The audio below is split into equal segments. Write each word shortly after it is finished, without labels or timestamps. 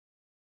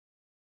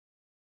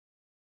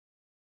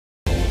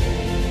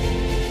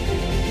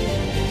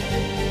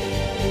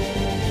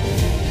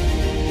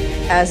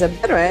As a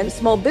veteran,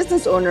 small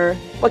business owner,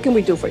 what can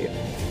we do for you?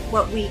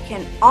 What we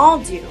can all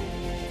do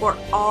for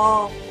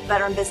all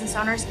veteran business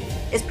owners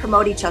is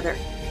promote each other.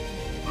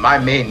 My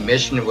main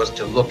mission was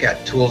to look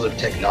at tools of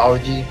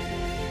technology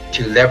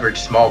to leverage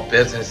small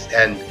business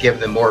and give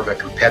them more of a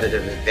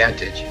competitive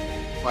advantage.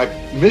 My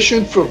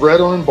mission for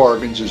Veteran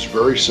Bargains is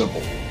very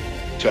simple: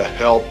 to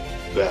help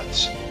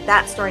vets.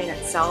 That story in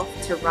itself,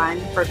 to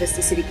run for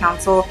Vista City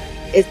Council,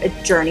 is a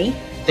journey.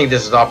 I think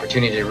this is an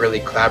opportunity to really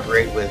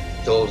collaborate with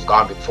those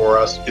gone before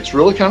us. It's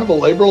really kind of a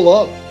labor of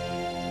love.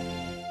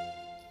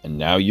 And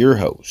now your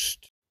host.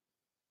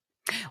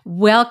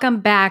 Welcome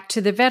back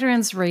to the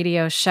Veterans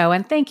Radio Show,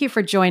 and thank you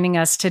for joining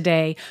us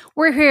today.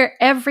 We're here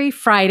every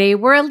Friday.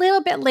 We're a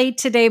little bit late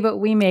today, but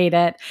we made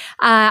it.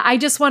 I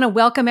just want to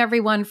welcome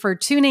everyone for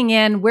tuning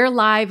in. We're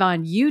live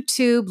on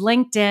YouTube,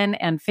 LinkedIn,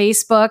 and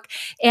Facebook.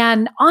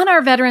 And on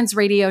our Veterans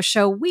Radio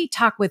Show, we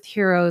talk with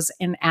heroes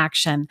in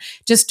action,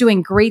 just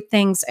doing great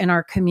things in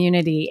our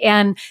community.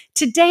 And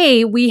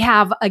today we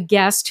have a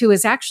guest who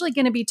is actually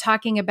going to be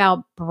talking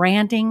about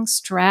branding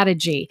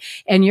strategy,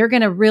 and you're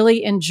going to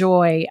really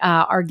enjoy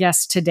our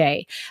guest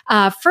today.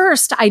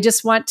 First, I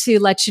just want to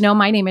let you know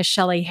my name is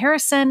Shelley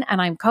Harrison,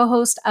 and I'm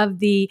co-host of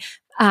the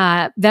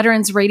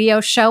Veterans Radio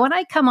Show, and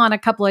I come on a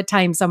couple of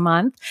times a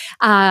month.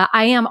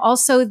 I am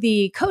also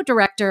the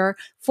co-director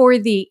for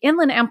the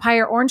Inland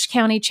Empire Orange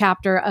County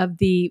chapter of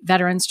the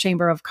Veterans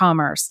Chamber of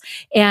Commerce.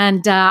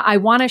 And I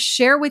want to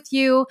share with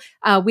you,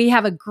 we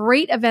have a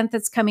great event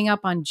that's coming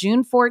up on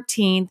June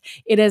 14th.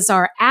 It is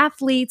our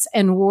Athletes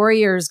and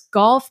Warriors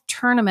Golf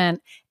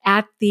Tournament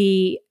at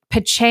the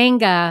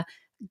Pechanga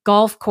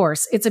golf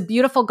course. It's a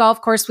beautiful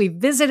golf course. We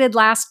visited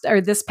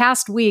this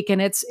past week,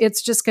 and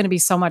it's just going to be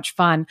so much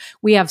fun.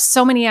 We have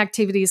so many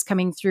activities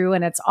coming through,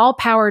 and it's all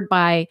powered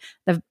by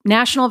the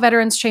National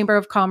Veterans Chamber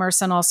of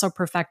Commerce and also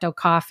Perfecto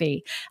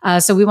Coffee.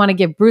 So we want to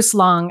give Bruce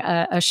Long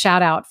a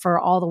shout out for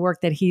all the work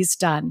that he's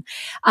done.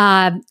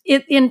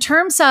 In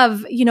terms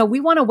of, we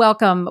want to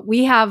welcome,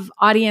 we have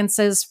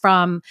audiences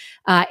from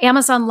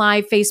Amazon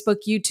Live, Facebook,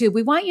 YouTube.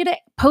 We want you to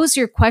pose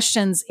your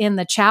questions in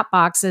the chat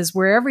boxes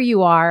wherever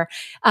you are.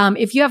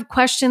 If you have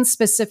questions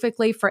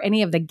specifically for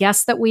any of the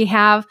guests that we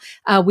have,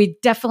 we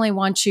definitely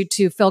want you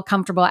to feel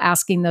comfortable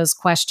asking those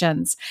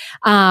questions.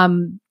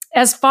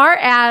 As far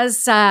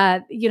as,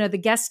 the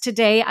guest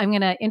today, I'm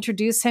going to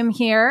introduce him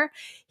here.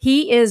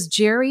 He is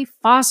Gerry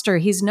Foster.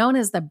 He's known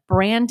as the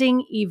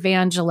branding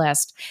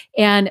evangelist.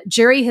 And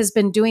Gerry has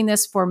been doing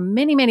this for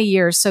many, many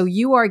years. So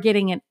you are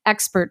getting an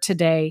expert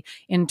today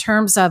in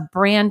terms of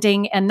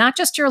branding, and not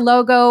just your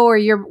logo or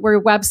your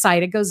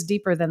website. It goes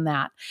deeper than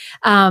that.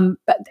 And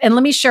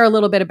let me share a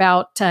little bit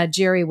about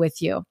Gerry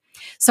with you.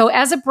 So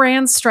as a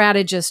brand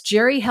strategist,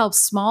 Gerry helps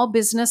small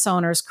business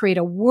owners create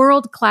a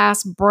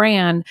world-class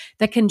brand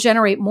that can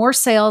generate more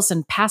sales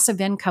and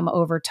passive income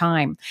over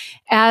time.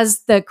 As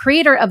the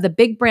creator of the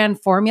Big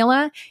Brand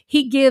Formula,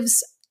 he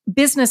gives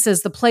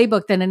businesses the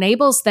playbook that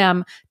enables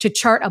them to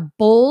chart a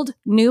bold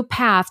new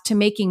path to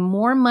making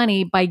more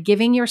money by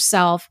giving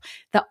yourself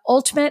the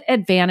ultimate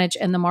advantage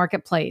in the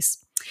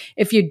marketplace.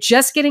 If you're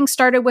just getting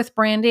started with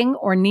branding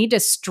or need to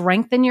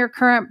strengthen your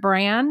current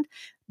brand,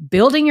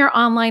 building your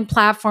online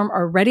platform,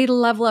 or ready to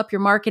level up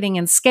your marketing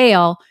and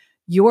scale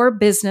your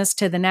business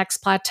to the next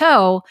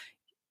plateau,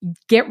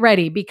 get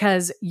ready,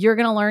 because you're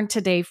going to learn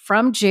today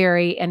from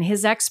Gerry and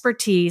his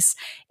expertise.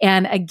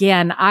 And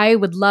again, I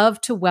would love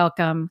to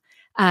welcome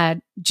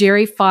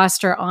Gerry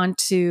Foster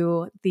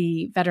onto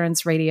the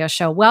Veterans Radio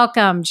Show.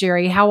 Welcome,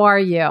 Gerry. How are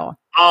you?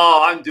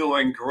 Oh, I'm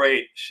doing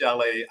great,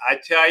 Shelley. I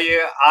tell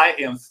you, I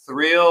am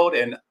thrilled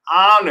and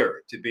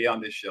honored to be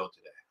on this show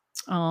today.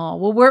 Oh,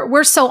 well,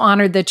 we're so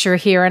honored that you're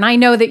here. And I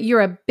know that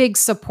you're a big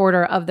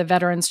supporter of the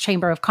Veterans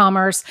Chamber of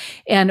Commerce.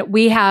 And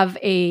we have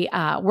a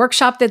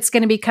workshop that's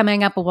going to be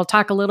coming up, and we'll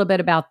talk a little bit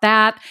about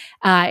that.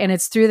 And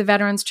it's through the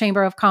Veterans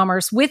Chamber of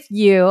Commerce with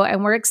you.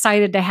 And we're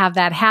excited to have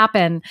that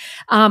happen.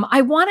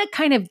 I want to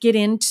kind of get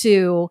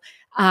into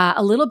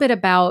a little bit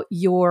about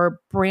your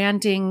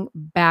branding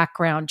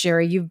background,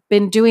 Gerry. You've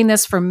been doing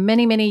this for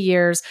many, many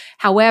years.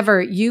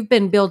 However, you've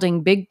been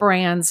building big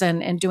brands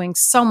and doing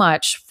so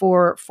much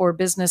for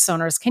business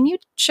owners. Can you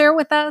share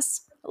with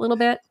us a little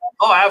bit?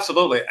 Oh,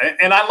 absolutely.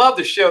 And I love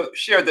to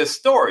share this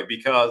story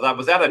because I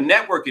was at a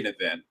networking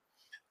event,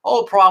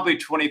 probably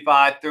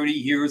 25, 30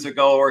 years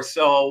ago or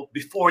so,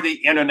 before the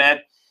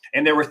internet,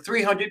 and there were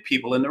 300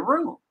 people in the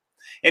room.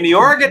 And the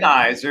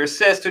organizer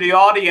says to the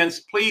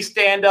audience, please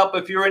stand up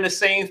if you're in the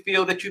same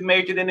field that you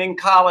majored in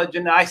college.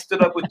 And I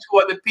stood up with two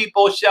other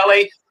people,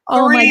 Shelley,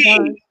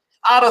 three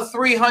out of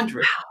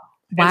 300.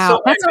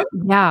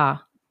 Wow.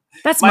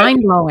 That's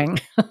mind-blowing.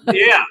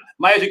 Yeah.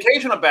 My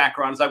educational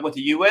background is I went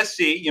to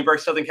USC,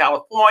 University of Southern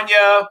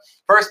California.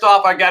 First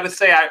off, I got to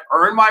say I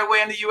earned my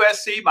way into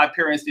USC. My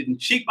parents didn't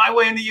cheat my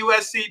way into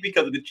USC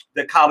because of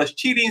the college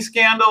cheating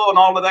scandal and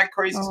all of that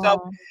crazy stuff.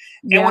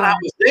 And when I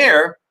was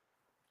there,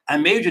 I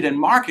majored in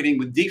marketing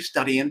with deep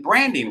study in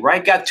branding,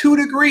 right? Got 2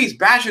 degrees,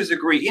 bachelor's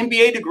degree,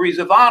 MBA degrees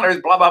of honors,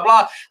 blah, blah,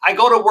 blah. I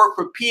go to work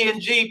for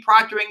P&G,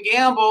 Procter &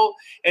 Gamble.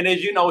 And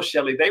as you know,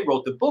 Shelley, they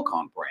wrote the book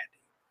on branding.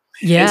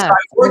 And so Yes. I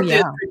Oh, worked in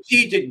yeah.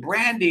 strategic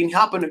branding,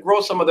 helping to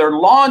grow some of their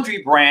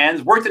laundry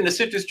brands, worked in the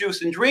citrus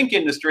juice and drink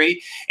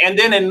industry. And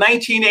then in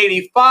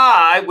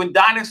 1985, when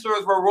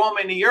dinosaurs were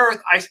roaming the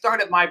earth, I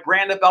started my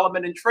brand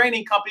development and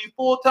training company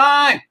full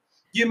time.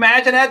 You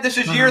imagine that? This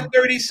is year Wow.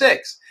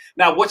 36.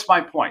 Now, what's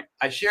my point?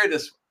 I share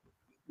this,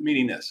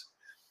 meaning this.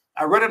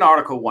 I read an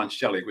article once,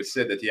 Shelley, which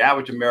said that the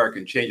average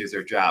American changes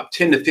their job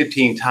 10 to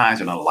 15 times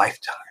in a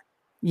lifetime.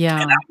 And Yeah.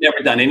 I've never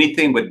done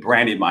anything but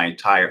branding my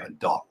entire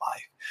adult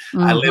life.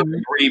 I live Mhm.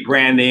 and breathe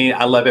branding.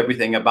 I love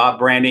everything about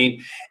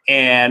branding.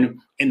 And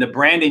in the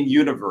branding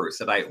universe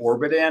that I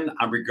orbit in,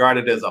 I'm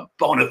regarded as a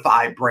bona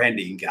fide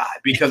branding guy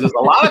because there's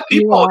a lot of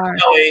You people, are.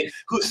 Kelly,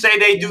 who say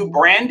they do Yeah.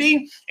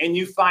 branding, and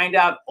you find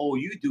out, oh,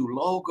 you do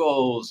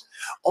logos.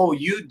 Oh,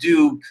 you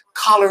do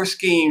color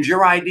schemes.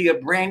 Your idea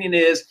of branding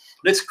is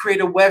let's create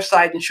a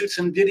website and shoot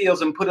some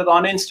videos and put it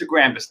on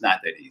Instagram. It's not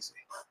that easy.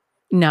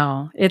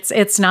 No,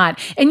 it's not.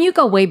 And you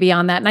go way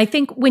beyond that. And I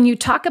think when you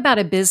talk about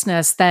a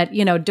business that,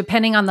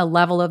 depending on the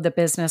level of the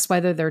business,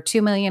 whether they're 2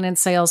 million in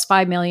sales,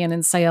 5 million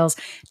in sales,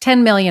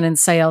 10 million in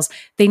sales,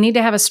 they need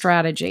to have a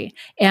strategy.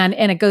 And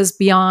it goes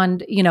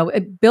beyond,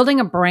 building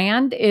a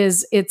brand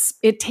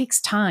it takes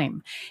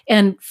time.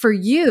 And for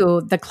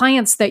you, the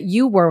clients that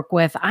you work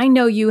with, I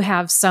know you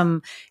have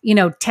some,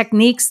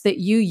 techniques that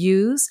you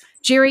use.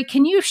 Gerry,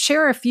 can you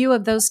share a few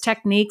of those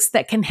techniques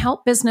that can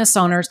help business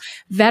owners,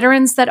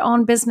 veterans that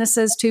own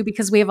businesses too,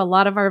 because we have a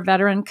lot of our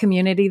veteran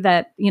community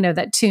that,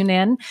 that tune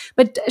in,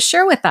 but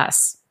share with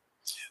us.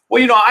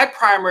 Well, I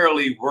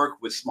primarily work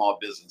with small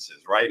businesses,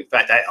 right? In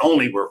fact, I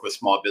only work with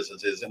small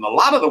businesses. And a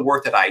lot of the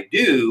work that I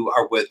do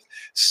are with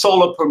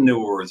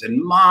solopreneurs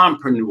and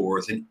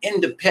mompreneurs and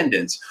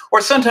independents, or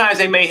sometimes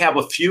they may have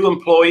a few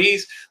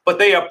employees, but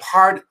they are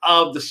part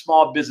of the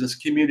small business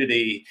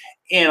community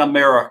in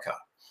America.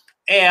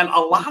 And a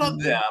lot of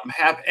them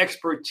have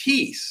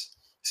expertise,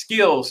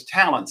 skills,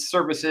 talents,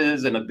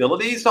 services, and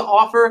abilities to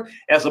offer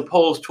as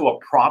opposed to a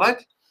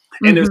product.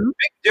 And there's a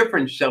big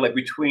difference, Shelley,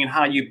 between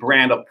how you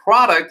brand a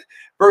product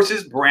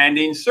versus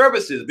branding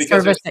services.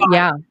 Because Service,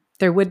 yeah,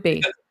 there would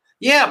be.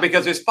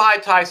 because there's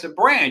 5 types of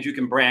brands. You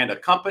can brand a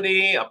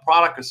company, a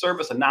product, a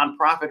service, a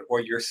nonprofit, or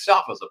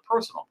yourself as a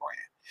personal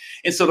brand.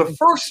 And so the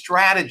first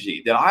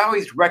strategy that I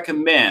always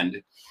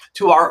recommend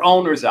to our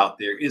owners out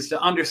there is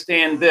to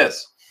understand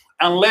this.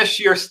 Unless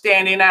you're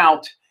standing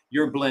out,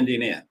 you're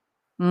blending in.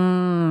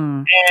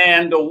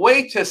 And the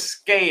way to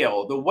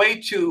scale, the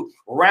way to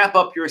ramp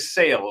up your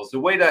sales, the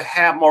way to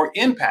have more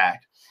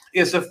impact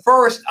is to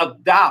first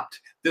adopt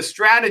the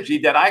strategy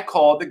that I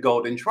call the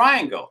golden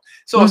triangle.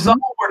 So if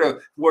someone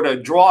were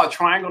to draw a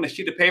triangle on a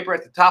sheet of paper,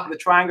 at the top of the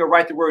triangle,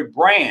 write the word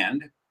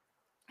brand,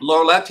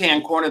 lower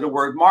left-hand corner, the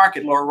word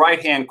market, lower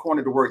right-hand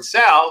corner, the word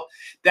sell.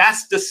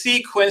 That's the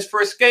sequence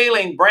for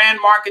scaling: brand,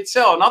 market,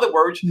 sell. In other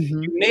words,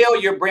 you nail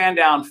your brand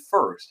down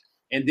first,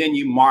 and then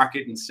you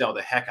market and sell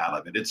the heck out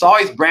of it. It's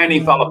always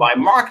branding followed by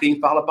marketing,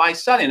 followed by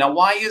selling. Now,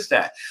 why is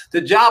that?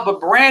 The job of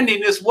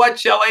branding is what,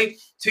 Shelley?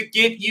 To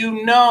get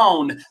you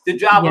known. The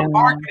job of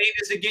marketing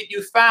is to get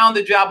you found.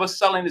 The job of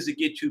selling is to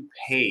get you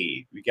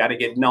paid. We got to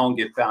get known,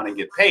 get found, and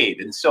get paid.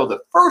 And so the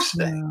first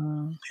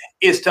thing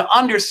is to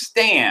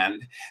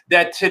understand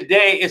that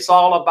today it's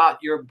all about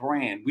your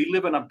brand. We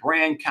live in a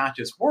brand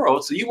conscious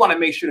world. So you want to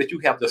make sure that you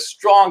have the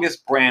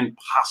strongest brand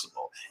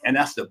possible. And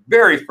that's the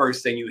very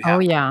first thing you have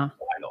to rely on.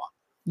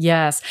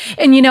 Yes.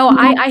 And,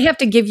 I have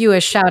to give you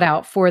a shout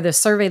out for the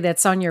survey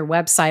that's on your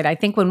website. I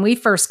think when we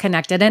first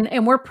connected,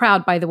 and we're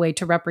proud, by the way,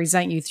 to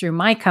represent you through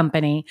my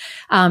company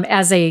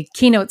as a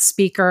keynote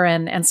speaker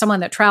and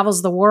someone that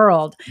travels the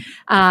world.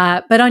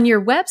 But on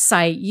your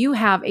website, you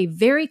have a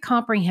very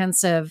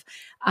comprehensive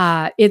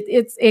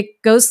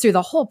it goes through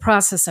the whole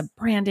process of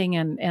branding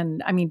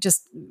and I mean,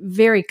 just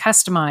very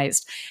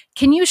customized.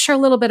 Can you share a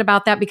little bit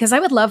about that? Because I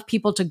would love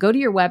people to go to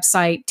your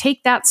website,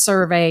 take that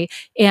survey,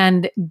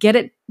 and get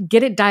it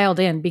dialed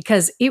in,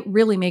 because it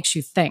really makes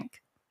you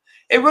think.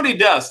 It really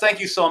does.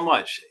 Thank you so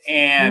much.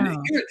 And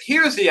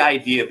here's the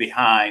idea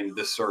behind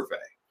the survey.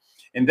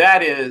 And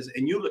that is,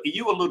 and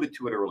you alluded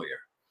to it earlier,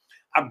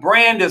 a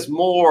brand is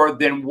more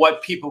than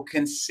what people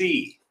can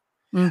see.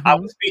 I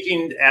was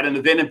speaking at an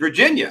event in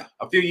Virginia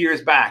a few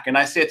years back, and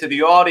I said to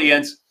the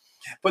audience,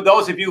 for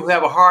those of you who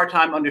have a hard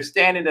time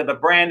understanding that a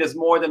brand is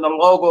more than a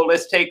logo,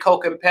 let's take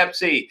Coke and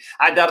Pepsi.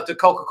 I doubt if the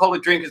Coca-Cola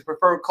drinkers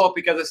prefer Coke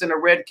because it's in a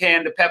red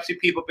can, the Pepsi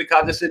people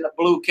because it's in a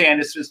blue can.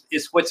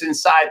 It's what's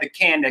inside the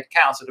can that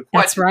counts. So the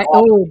question, that's right.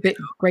 Oh,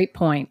 great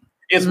point.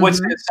 Is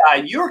what's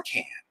inside your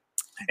can.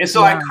 And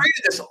so I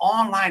created this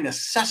online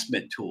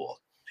assessment tool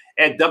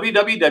at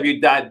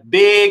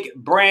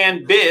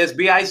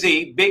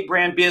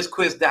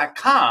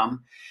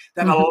www.bigbrandbizquiz.com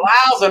that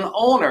allows an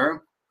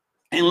owner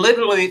in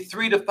literally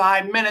 3 to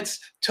 5 minutes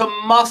to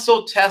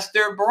muscle test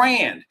their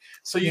brand.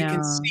 So you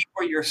can see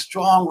where you're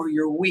strong, where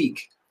you're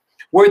weak,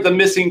 where the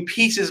missing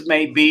pieces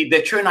may be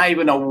that you're not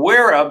even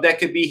aware of that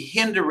could be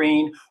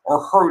hindering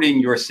or hurting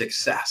your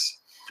success.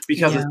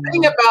 Because the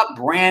thing about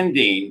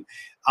branding,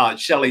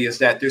 Shelley, is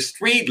that there's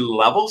 3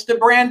 levels to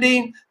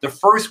branding. The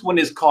first one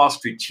is called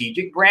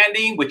strategic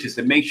branding, which is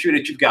to make sure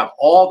that you've got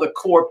all the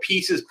core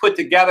pieces put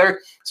together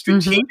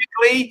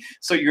strategically.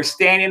 So you're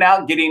standing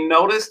out, getting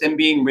noticed, and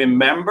being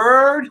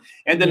remembered.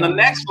 And then the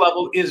next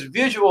level is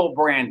visual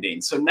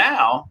branding. So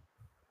now,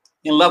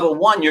 in level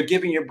 1, you're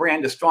giving your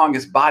brand the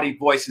strongest body,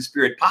 voice, and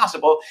spirit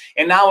possible.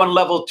 And now in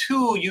level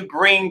 2, you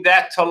bring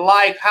that to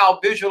life. How?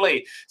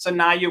 Visually. So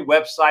now your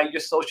website, your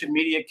social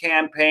media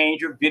campaigns,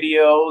 your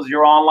videos,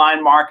 your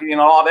online marketing, and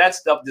all that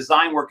stuff,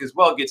 design work as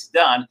well, gets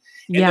done.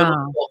 And then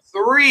level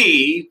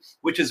 3,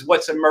 which is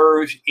what's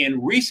emerged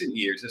in recent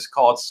years, is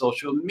called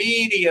social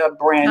media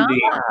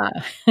branding.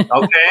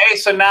 Okay,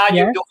 so now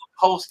you're doing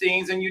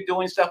postings and you're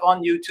doing stuff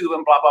on YouTube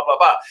and blah, blah, blah,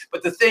 blah.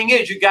 But the thing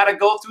is, you got to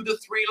go through the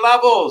 3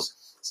 levels.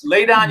 So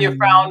lay down your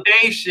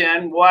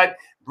foundation,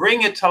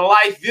 bring it to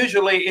life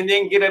visually, and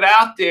then get it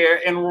out there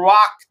and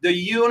rock the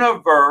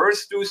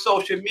universe through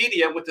social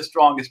media with the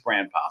strongest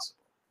brand possible.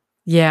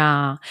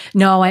 Yeah,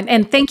 no.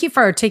 And thank you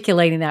for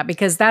articulating that,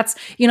 because that's,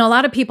 a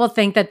lot of people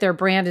think that their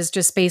brand is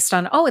just based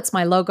on, oh, it's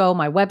my logo,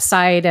 my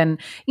website, and,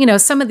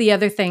 some of the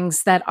other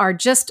things that are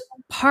just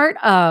part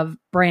of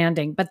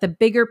branding. But the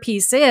bigger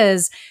piece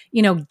is,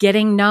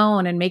 getting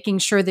known and making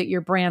sure that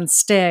your brand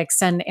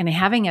sticks and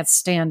having it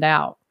stand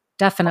out.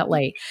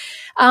 Definitely.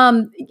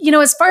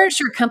 As far as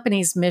your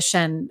company's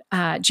mission,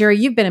 Gerry,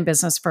 you've been in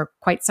business for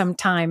quite some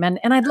time, and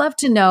I'd love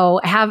to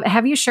know,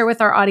 have you share with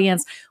our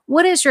audience,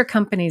 what is your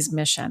company's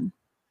mission?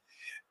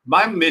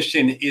 My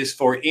mission is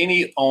for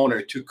any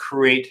owner to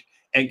create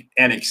an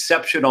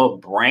exceptional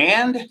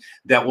brand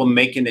that will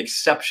make an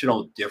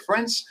exceptional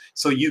difference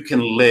so you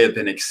can live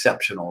an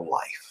exceptional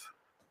life.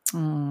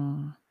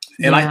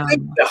 And I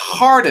think the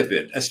heart of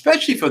it,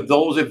 especially for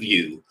those of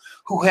you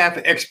who have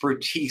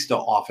expertise to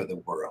offer the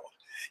world.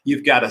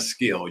 You've got a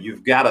skill,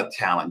 you've got a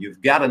talent,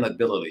 you've got an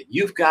ability,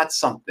 you've got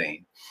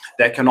something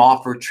that can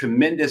offer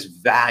tremendous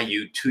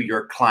value to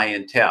your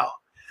clientele.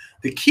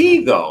 The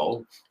key,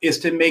 though, is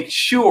to make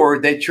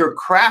sure that you're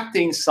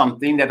crafting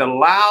something that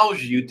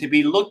allows you to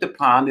be looked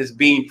upon as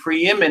being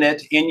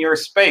preeminent in your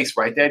space.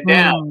 Write that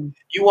down.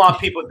 You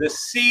want people to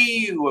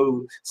see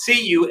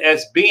you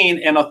as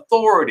being an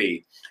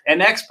authority, an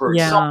expert,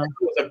 someone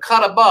who is a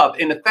cut above.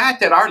 And the fact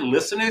that our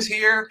listeners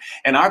here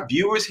and our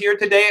viewers here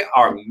today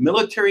are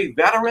military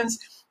veterans,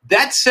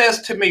 that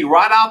says to me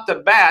right off the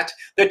bat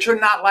that you're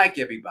not like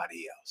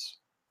everybody else.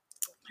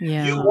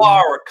 You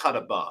are a cut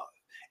above.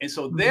 And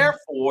so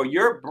therefore,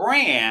 your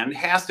brand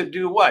has to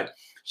do what,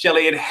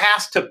 Shelley? It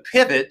has to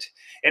pivot.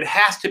 It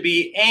has to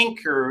be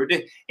anchored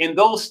in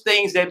those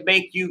things that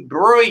make you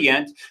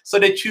brilliant so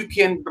that you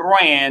can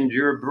brand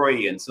your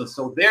brilliance.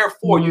 So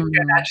therefore, you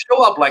cannot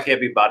show up like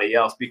everybody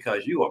else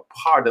because you are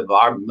part of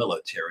our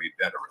military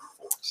veteran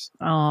force.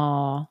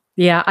 Oh,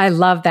 yeah, I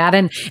love that.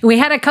 And we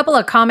had a couple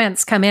of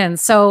comments come in.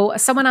 So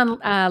someone on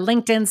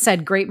LinkedIn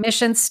said, great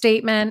mission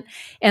statement.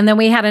 And then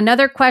we had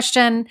another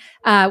question,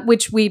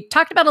 which we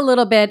talked about a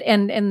little bit.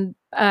 And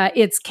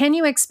it's, can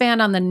you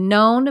expand on the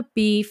known,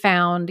 be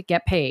found,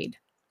 get paid?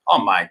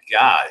 Oh my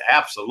God,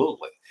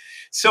 absolutely.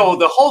 So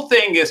the whole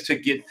thing is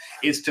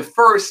to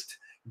first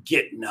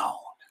get known,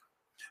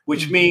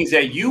 which means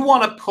that you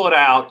want to put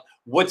out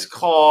what's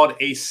called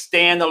a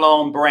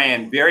standalone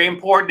brand. Very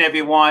important,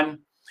 everyone.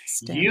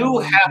 You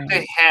have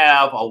to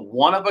have a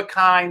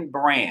one-of-a-kind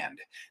brand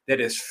that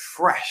is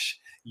fresh,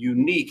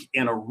 unique,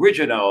 and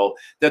original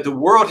that the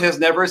world has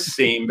never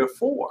seen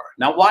before.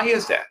 Now, why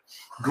is that?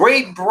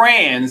 Great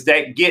brands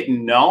that get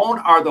known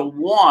are the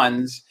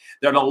ones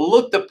that are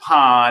looked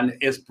upon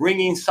as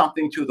bringing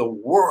something to the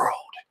world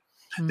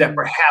that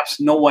perhaps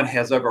no one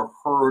has ever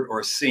heard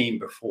or seen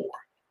before.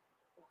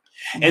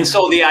 And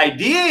so the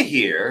idea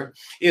here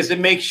is to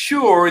make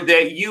sure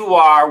that you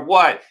are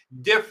what?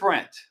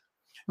 Different.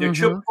 That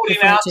you're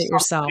putting out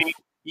something,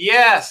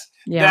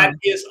 that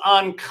is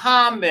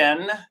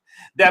uncommon,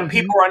 that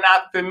people are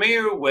not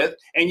familiar with,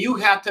 and you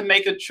have to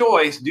make a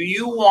choice. Do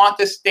you want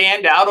to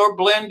stand out or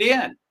blend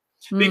in?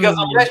 Because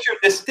unless you're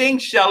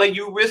distinct, Shelley,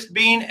 you risk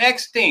being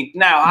extinct.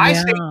 Now, I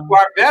say to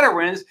our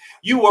veterans,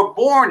 you were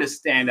born to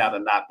stand out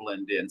and not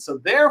blend in. So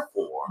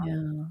therefore,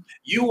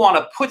 you want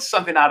to put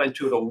something out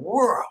into the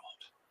world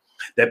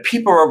that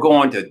people are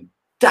going to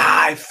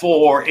die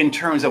for in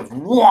terms of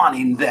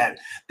wanting that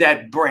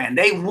brand.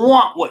 They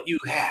want what you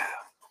have.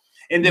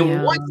 And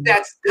then once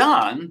that's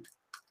done,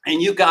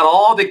 and you've got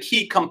all the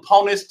key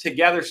components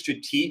together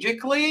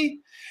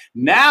strategically,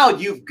 now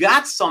you've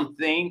got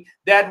something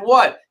that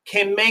what?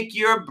 Can make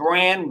your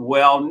brand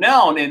well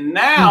known. And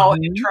now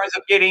in terms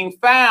of getting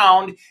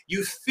found,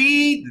 you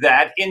feed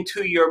that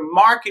into your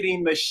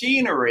marketing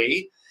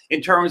machinery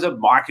in terms of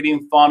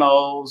marketing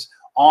funnels,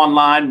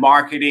 online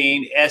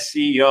marketing,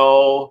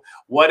 SEO,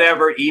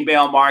 whatever,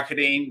 email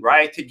marketing,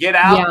 right? To get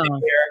out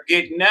there,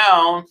 get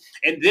known.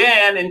 And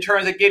then in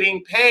terms of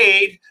getting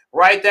paid,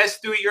 right? That's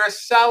through your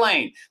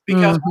selling.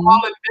 Because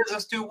all in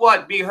business do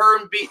what? Be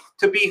heard,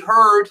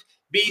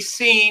 be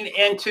seen,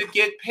 and to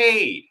get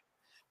paid.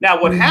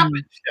 Now, what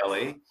happens,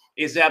 Shelley,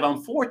 is that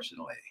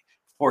unfortunately,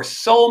 for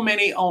so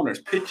many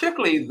owners,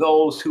 particularly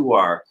those who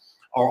are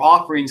are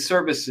offering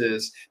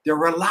services, they're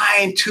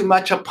relying too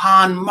much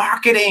upon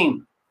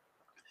marketing.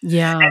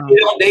 Yeah. And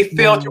they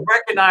fail to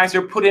recognize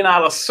they're putting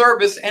out a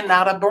service and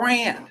not a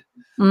brand.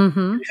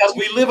 Mm-hmm. Because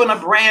we live in a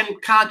brand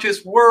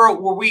conscious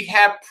world where we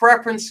have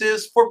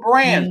preferences for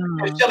brands.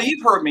 Yeah. Shelley,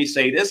 you've heard me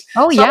say this.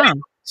 Oh, yeah.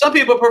 Some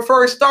people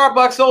prefer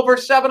Starbucks over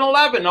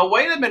 7-Eleven. No,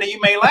 wait a minute. You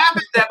may laugh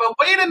at that, but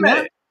wait a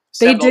minute.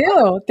 They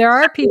do. There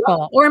are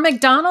people. Or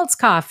McDonald's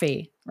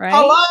coffee, right?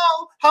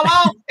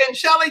 Hello. And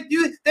Shelley,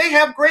 they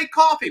have great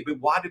coffee, but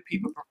why do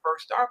people prefer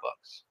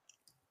Starbucks?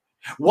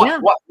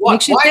 What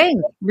makes you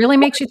think. Really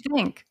makes you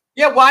think.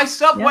 Yeah, why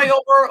Subway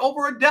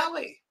over a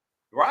deli?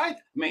 Right?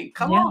 I mean,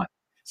 come on.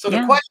 So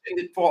the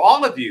question for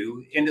all of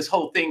you in this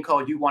whole thing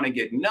called You Want to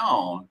Get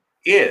Known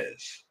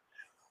is,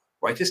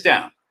 write this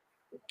down.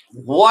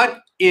 What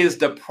is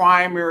the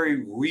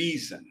primary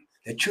reason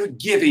that you're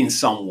giving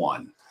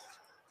someone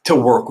to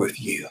work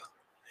with you?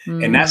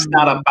 And that's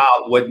not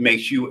about what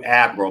makes you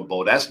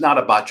admirable. That's not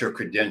about your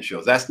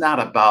credentials. That's not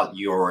about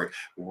your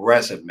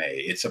resume.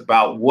 It's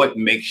about what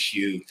makes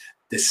you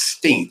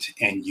distinct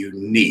and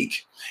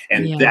unique.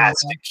 And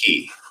that's the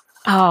key.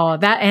 Oh,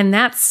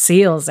 that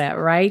seals it,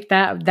 right?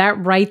 That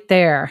right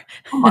there.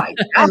 Oh my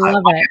God. I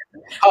love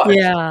it.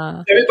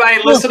 Yeah.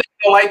 Everybody listening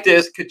go like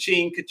this,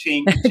 ka-ching,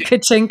 ka-ching, ka-ching.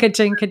 Ka-ching,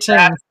 ka-ching,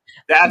 ka-ching.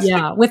 That's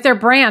with their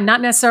brand,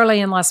 not necessarily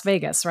in Las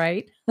Vegas,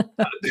 right?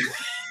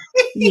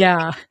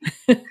 Yeah.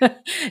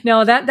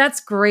 No, that's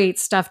great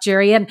stuff,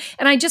 Gerry. And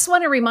I just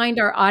want to remind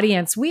our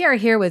audience, we are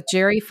here with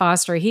Gerry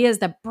Foster. He is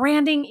the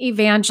branding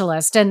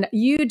evangelist. And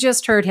you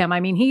just heard him. I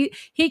mean,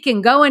 he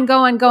can go and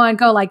go and go and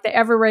go like the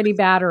Ever Ready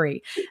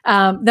battery.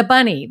 The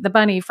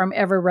bunny from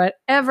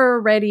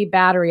Ever Ready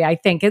battery, I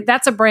think.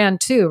 That's a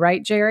brand too,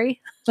 right,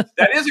 Gerry?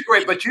 That is a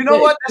great, but you know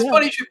what? That's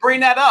funny you should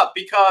bring that up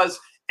because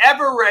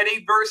Ever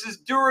Ready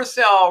versus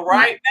Duracell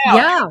right now.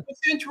 Yeah.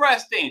 It's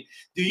interesting.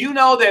 Do you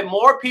know that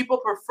more people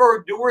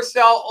prefer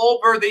Duracell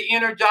over the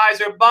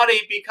Energizer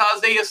Buddy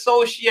because they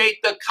associate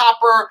the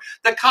copper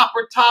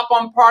top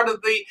on part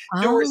of the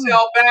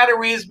Duracell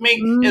batteries?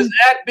 Is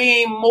that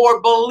being more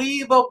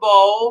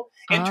believable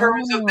in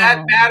terms of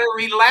that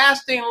battery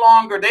lasting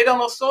longer? They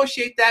don't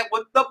associate that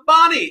with the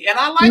bunny. And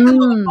I like the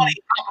little bunny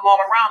hopping all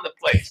around the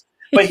place.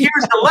 But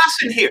here's the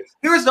lesson here.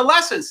 Here's the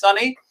lesson,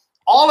 Sonny.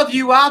 All of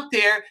you out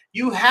there,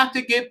 you have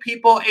to give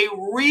people a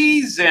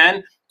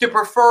reason to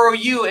prefer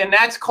you, and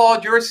that's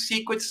called your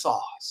secret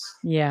sauce.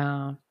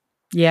 Yeah.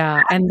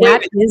 Yeah. And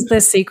that is the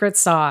secret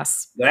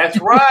sauce. That's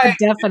right.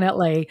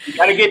 Definitely. You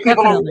got to give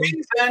people a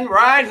reason,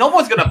 right? No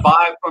one's going to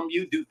buy from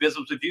you, do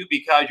business with you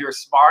because you're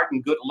smart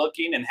and good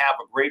looking and have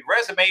a great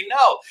resume.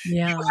 No.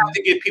 You have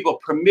to give people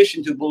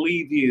permission to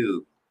believe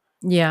you.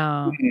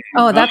 Yeah.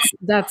 Oh, that's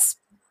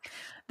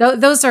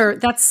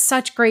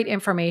such great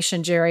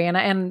information, Gerry.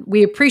 And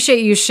we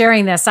appreciate you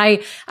sharing this.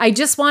 I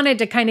just wanted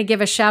to kind of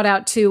give a shout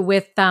out to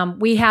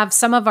we have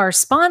some of our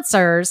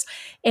sponsors,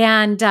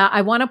 and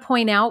I want to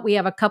point out, we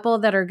have a couple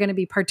that are going to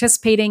be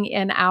participating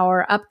in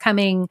our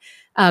upcoming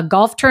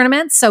golf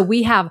tournament. So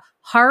we have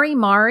Hari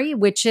Mari,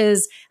 which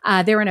is,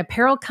 they're an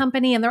apparel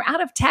company and they're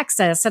out of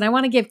Texas. And I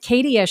want to give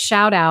Katie a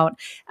shout out.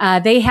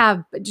 They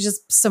have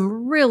just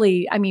some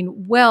really,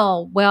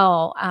 well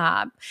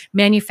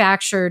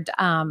manufactured,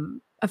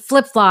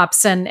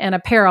 flip-flops and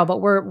apparel, but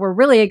we're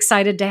really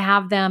excited to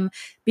have them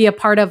be a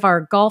part of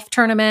our golf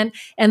tournament.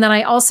 And then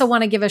I also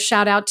want to give a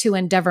shout out to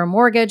Endeavor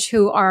Mortgage,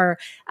 who are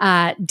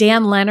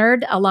Dan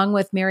Leonard, along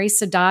with Mary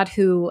Sadat,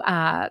 who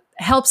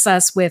helps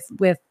us with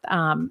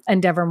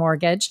Endeavor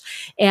Mortgage.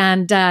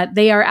 And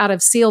they are out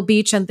of Seal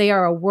Beach, and they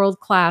are a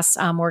world-class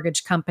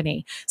mortgage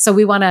company. So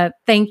we want to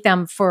thank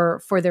them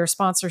for their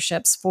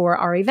sponsorships for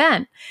our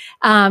event.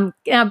 Now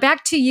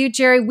back to you,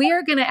 Gerry. We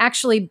are going to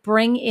actually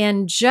bring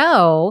in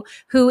Joe,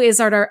 who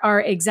is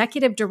our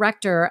executive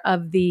director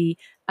of the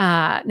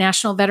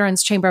National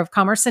Veterans Chamber of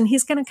Commerce, and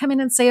he's going to come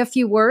in and say a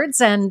few words.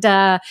 And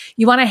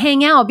you want to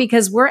hang out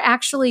because we're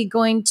actually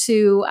going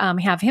to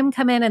have him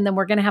come in, and then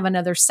we're going to have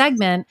another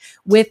segment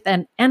with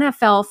an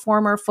NFL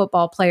former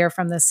football player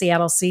from the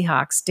Seattle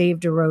Seahawks, Dave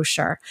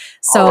DeRocher.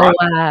 So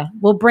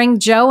we'll bring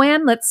Joe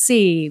in. Let's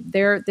see.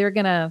 There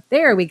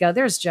we go.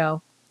 There's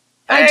Joe.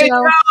 Hi,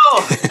 Joe.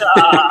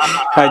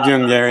 Hi,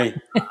 Jim,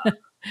 Gerry.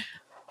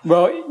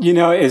 Well,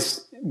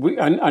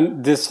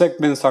 these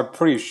segments are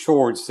pretty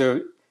short,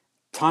 so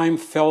time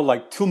felt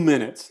like 2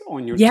 minutes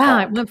on your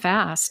talk. It went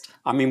fast.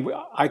 I mean,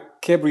 I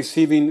kept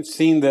seeing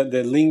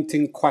the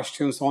LinkedIn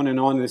questions on and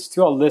on. There's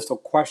still a list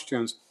of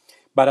questions,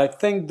 but I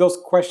think those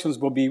questions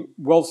will be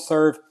well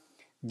served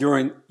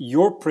during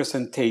your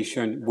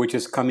presentation, which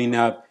is coming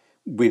up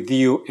with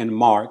you and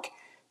Mark,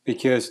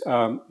 because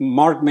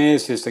Mark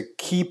Mays is a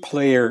key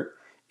player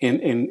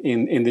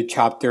in the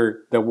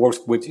chapter that works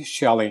with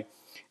Shelley.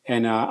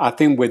 And I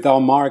think without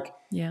Mark,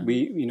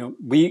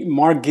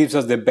 Mark gives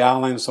us the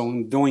balance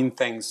on doing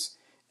things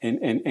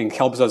and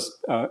helps us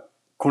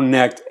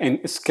connect and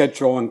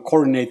schedule and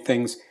coordinate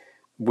things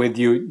with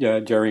you,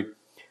 Gerry.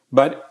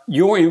 But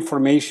your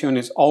information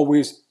is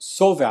always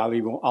so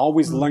valuable. I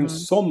always learn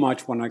so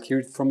much when I hear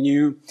it from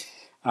you.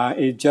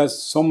 It's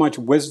just so much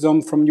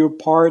wisdom from your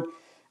part.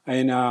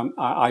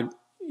 and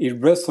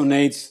it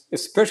resonates,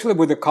 especially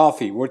with the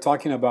coffee. We're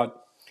talking about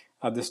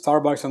the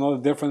Starbucks and all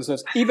the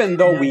differences, even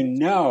though we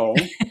know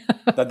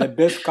that the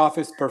best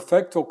coffee is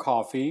Perfecto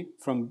coffee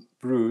from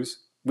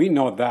Bruce. We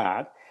know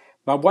that.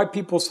 But why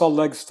people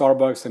select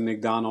Starbucks and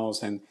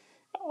McDonald's, and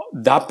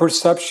that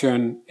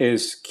perception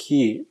is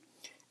key.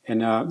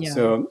 And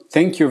so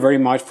thank you very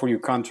much for your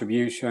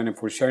contribution and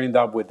for sharing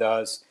that with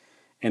us.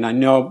 And I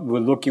know we're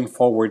looking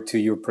forward to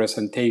your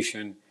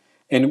presentation.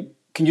 And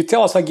can you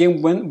tell us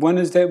again when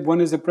is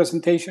the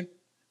presentation?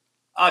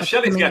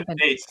 Shelly's got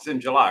dates. It's in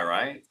July,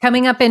 right?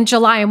 Coming up in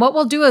July. And what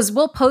we'll do is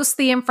we'll post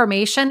the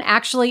information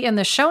actually in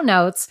the show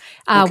notes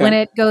when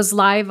it goes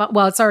live.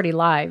 Well, it's already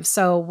live.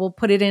 So we'll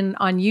put it in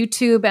on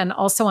YouTube and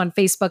also on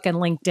Facebook and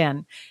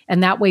LinkedIn.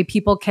 And that way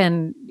people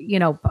can,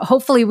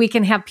 hopefully we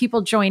can have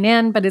people join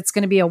in, but it's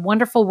going to be a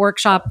wonderful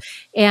workshop.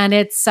 And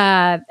it's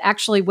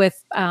actually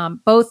with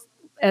both,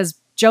 as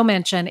Joe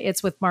mentioned,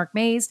 it's with Mark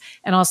Mays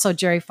and also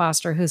Gerry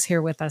Foster, who's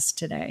here with us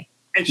today.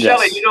 And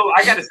Shelly,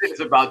 I got to say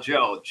this about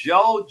Joe.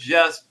 Joe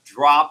just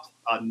dropped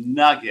a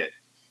nugget.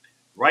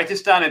 Write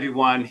this down,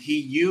 everyone. He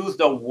used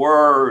a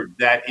word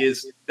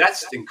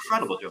that's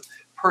incredible, Joe.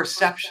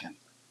 Perception.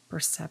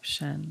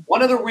 Perception.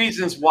 One of the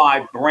reasons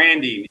why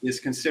branding is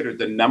considered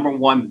the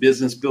 #1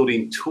 business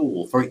building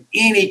tool for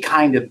any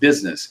kind of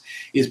business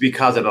is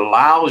because it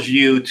allows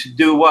you to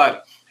do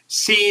what?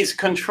 Seize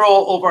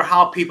control over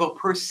how people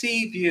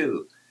perceive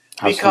you.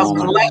 Because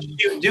unless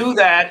you do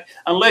that,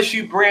 unless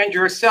you brand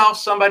yourself,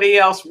 somebody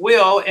else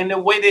will. And the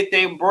way that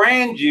they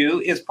brand you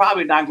is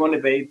probably not going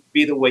to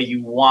be the way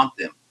you want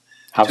them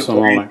to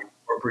brand you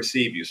or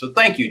perceive you. So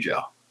thank you,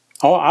 Joe.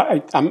 Oh,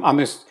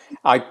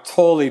 I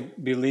totally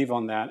believe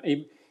on that.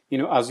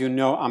 As you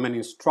know, I'm an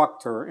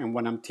instructor, and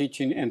when I'm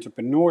teaching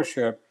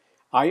entrepreneurship,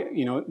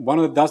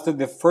 that's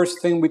the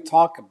first thing we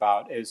talk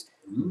about is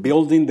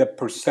building the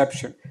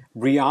perception.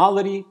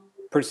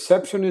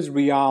 Perception is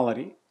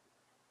reality.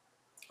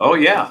 Oh,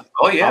 yeah.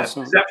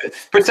 Awesome.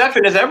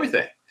 Perception is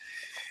everything.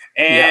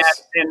 And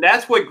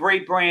that's what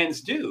great brands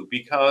do,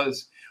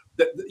 because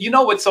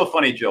what's so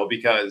funny, Joe,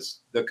 because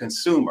the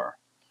consumer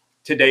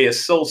today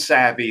is so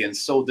savvy and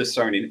so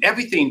discerning.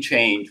 Everything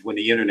changed when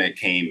the internet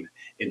came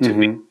into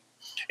being.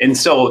 And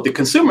so the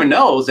consumer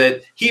knows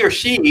that he or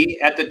she,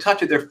 at the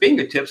touch of their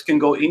fingertips, can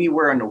go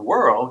anywhere in the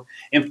world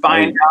and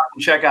find out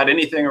and check out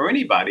anything or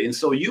anybody. And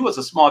so you, as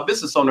a small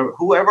business owner,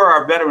 whoever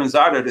our veterans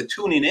are that are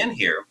tuning in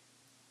here,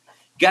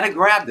 got to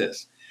grab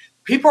this.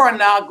 People are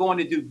now going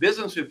to do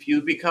business with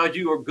you because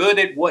you are good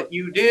at what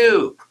you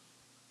do.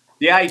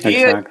 The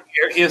idea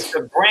here is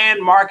to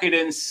brand, market,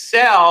 and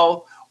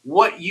sell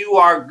what you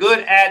are good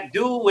at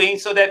doing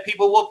so that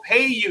people will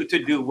pay you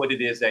to do what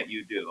it is that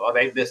you do. Oh,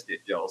 they missed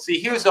it, Joe.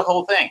 See, here's the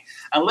whole thing.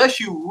 Unless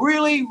you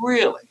really,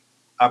 really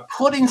are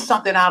putting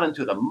something out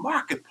into the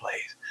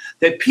marketplace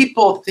that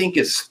people think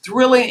is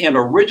thrilling and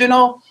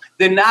original,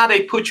 then now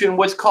they put you in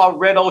what's called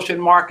red ocean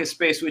market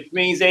space, which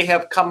means they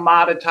have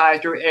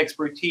commoditized your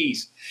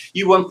expertise.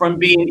 You went from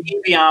being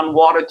Evian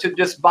water to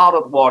just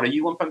bottled water.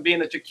 You went from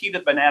being a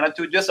Chiquita banana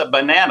to just a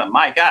banana.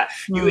 My God,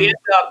 you end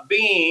up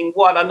being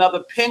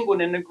another penguin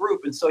in the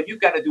group. And so you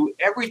got to do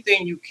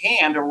everything you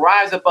can to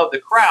rise above the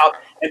crowd.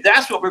 And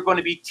that's what we're going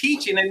to be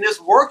teaching in this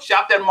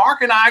workshop that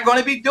Mark and I are going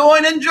to be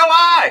doing in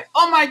July.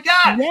 Oh my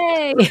God.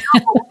 Yay.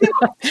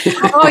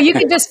 Oh, you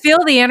can just feel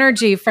the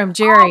energy from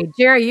Gerry.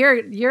 Gerry,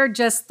 you're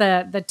just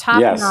the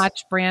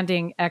top-notch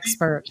branding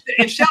expert.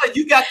 And Shelly,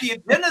 you got the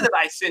agenda that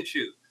I sent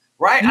you,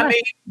 right? Yes. I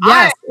mean,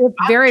 it's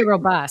very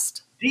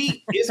robust.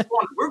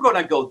 We're going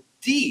to go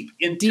deep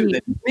into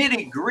the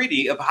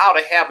nitty-gritty of how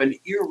to have an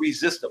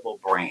irresistible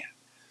brand.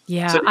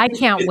 Yeah, so I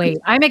can't wait.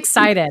 I'm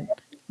excited.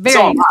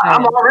 Very excited.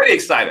 I'm already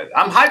excited.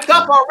 I'm hyped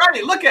up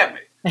already. Look at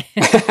me.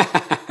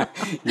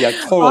 Yeah,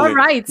 totally. All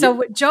right.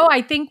 So, Joe,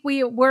 I think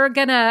we're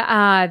gonna.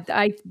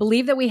 I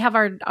believe that we have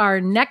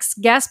our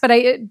next guest. But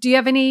do you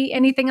have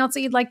anything else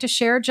that you'd like to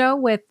share, Joe,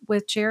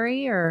 with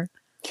Gerry or?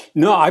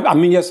 No, I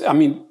mean, yes. I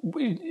mean,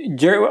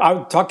 Gerry.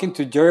 I'm talking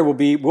to Gerry.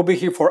 We'll be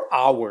here for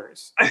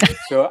hours.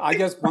 So I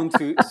just want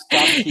to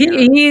stop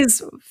here.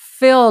 He's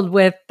filled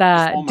with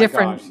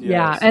different. Gosh, yes.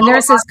 Yeah, and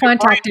there's his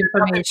contact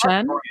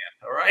information.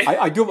 All right.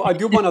 I do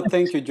want to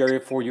thank you, Gerry,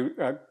 for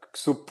your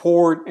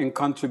support and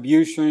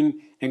contribution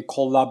and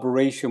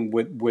collaboration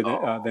with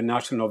the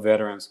National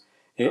Veterans.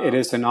 It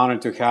is an honor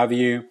to have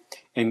you,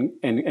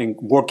 and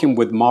working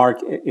with Mark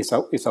is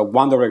a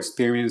wonderful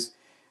experience.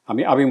 I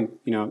mean, I've been,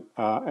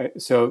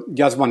 so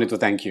just wanted to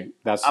thank you.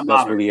 That's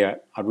really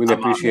it. I really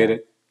appreciate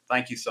it.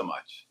 Thank you so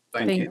much.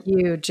 Thank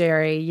you,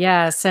 Gerry.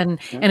 Yes. And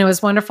it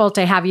was wonderful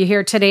to have you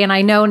here today. And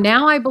I know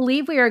now, I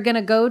believe we are going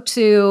to go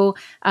to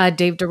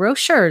Dave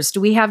DeRochers. Do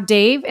we have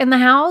Dave in the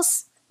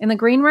house, in the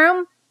green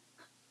room?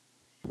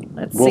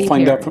 We'll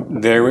find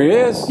out. There he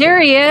is.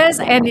 There he is.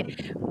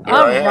 And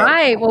all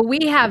right. Well,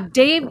 we have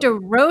Dave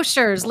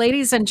DeRochers,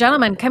 ladies and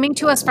gentlemen, coming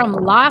to us from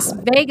Las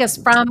Vegas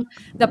from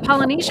the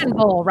Polynesian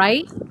Bowl,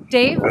 right,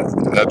 Dave?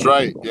 That's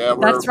right. Yeah,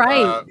 that's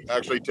right.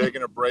 Actually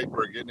taking a break.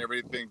 We're getting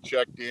everything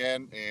checked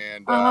in,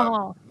 and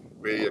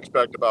We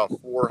expect about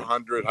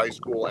 400 high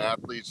school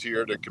athletes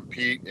here to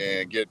compete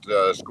and get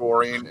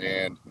scoring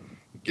and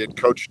get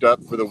coached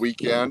up for the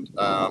weekend.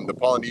 The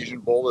Polynesian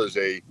Bowl is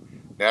a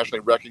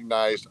nationally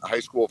recognized high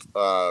school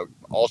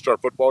all-star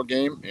football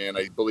game, and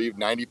I believe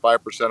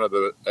 95% of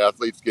the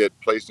athletes get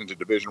placed into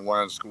Division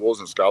I schools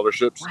and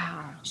scholarships.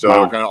 Wow.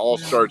 So it kind of all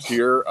starts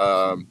here.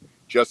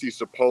 Jesse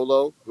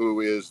Sapolo,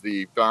 who is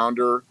the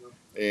founder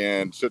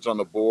and sits on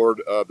the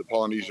board of the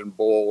Polynesian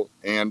Bowl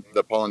and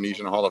the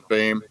Polynesian Hall of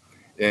Fame.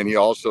 And he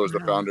also is the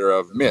founder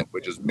of MIT,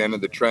 which is Men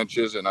in the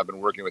Trenches, and I've been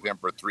working with him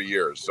for 3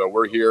 years. So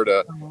we're here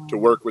to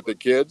work with the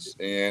kids,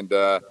 and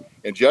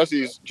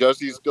Jesse's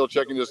still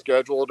checking his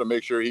schedule to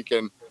make sure he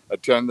can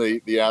attend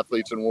the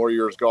Athletes and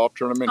Warriors golf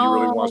tournament. He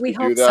really wants We to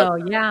do hope that. so.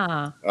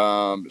 Yeah.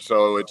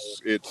 So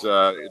it's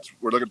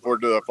we're looking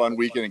forward to a fun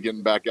weekend and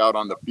getting back out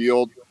on the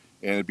field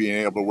and being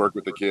able to work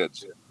with the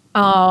kids.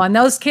 Oh, and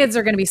those kids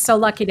are going to be so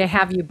lucky to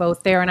have you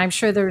both there. And I'm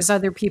sure there's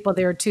other people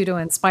there too to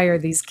inspire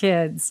these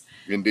kids.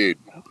 Indeed.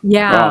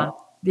 Yeah.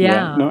 Wow.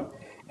 Yeah. No,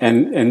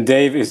 and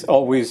Dave, is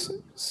always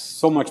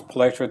so much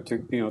pleasure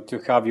to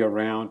have you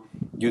around.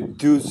 You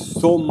do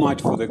so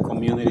much for the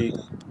community,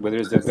 whether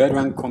it's the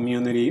veteran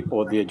community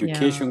or the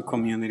education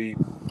community.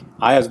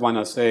 I just want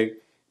to say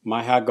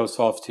my hat goes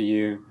off to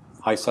you.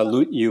 I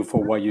salute you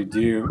for what you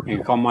do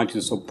and how much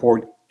you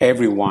support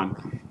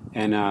everyone.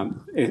 And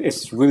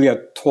it's really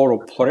a total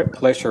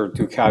pleasure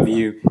to have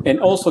you and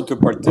also to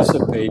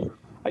participate.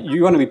 You're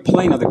going to be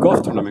playing at the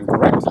golf tournament,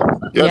 correct?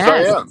 Yes,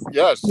 I am.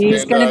 Yes,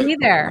 he's going to be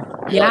there.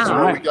 Yeah, so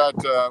Right.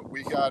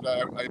 we got.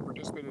 I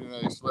participated in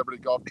a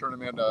celebrity golf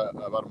tournament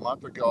about a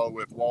month ago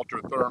with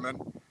Walter Thurman,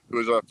 who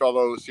is a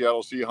fellow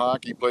Seattle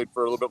Seahawk. He played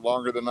for a little bit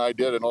longer than I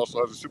did, and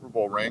also has a Super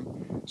Bowl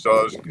ring.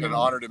 So it was an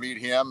honor to meet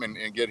him and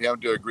get him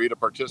to agree to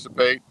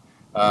participate.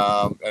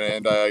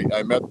 And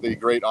I met the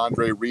great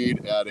Andre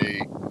Reed at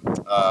a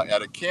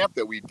camp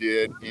that we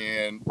did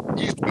in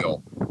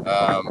Eastville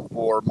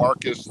for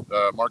Marcus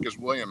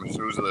Williams,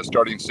 who's the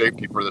starting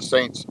safety for the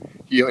Saints.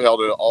 He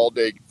held an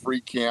all-day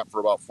free camp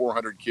for about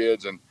 400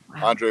 kids, and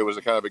Andre was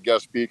a kind of a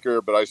guest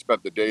speaker. But I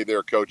spent the day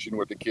there coaching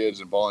with the kids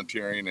and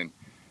volunteering,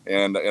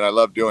 and I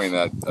love doing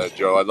that,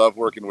 Joe. I love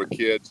working with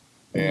kids,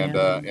 and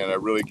I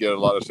really get a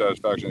lot of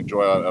satisfaction and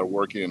joy out of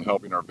working and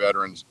helping our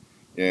veterans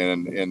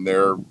in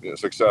their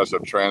success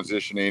of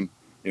transitioning,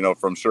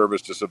 from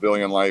service to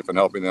civilian life and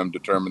helping them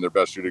determine their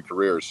best suited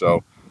careers.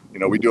 So,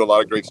 we do a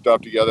lot of great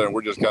stuff together, and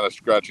we're just kind of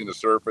scratching the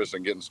surface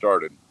and getting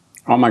started.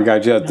 Oh my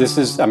God, yeah, this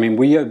is,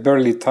 we are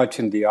barely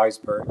touching the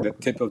iceberg, the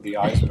tip of the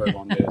iceberg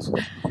on this.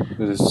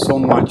 There's so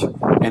much.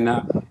 And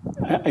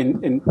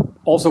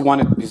also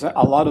wanted, because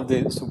a lot of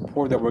the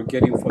support that we're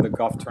getting for the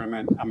golf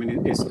tournament,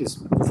 it's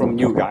from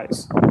you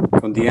guys,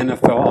 from the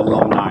NFL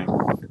alumni.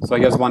 So I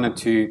just wanted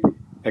to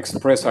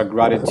express our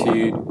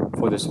gratitude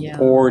for the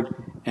support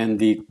and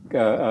the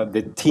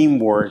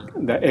teamwork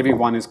that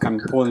everyone is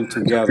kind of pulling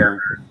together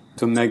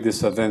to make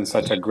this event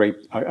such a great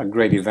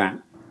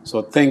event.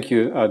 So thank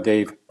you,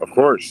 Dave. Of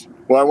course.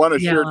 Well, I want to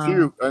share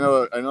too. I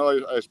know.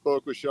 I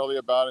spoke with Shelly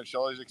about it.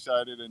 Shelly's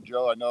excited, and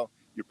Joe, I know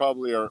you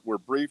probably were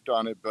briefed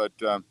on it, but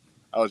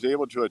I was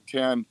able to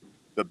attend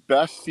the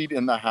best seat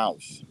in the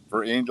house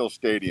for Angel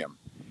Stadium.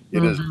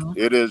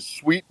 It is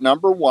suite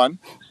number 1.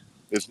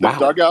 It's the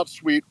dugout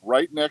suite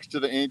right next to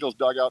the Angels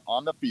dugout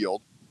on the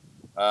field.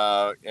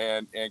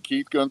 And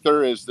Keith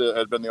Gunther has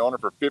been the owner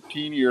for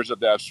 15 years of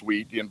that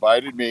suite. He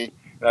invited me,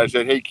 and I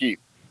said, "Hey, Keith,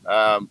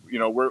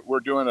 we're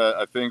doing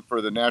a thing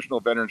for the National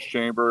Veterans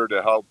Chamber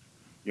to help,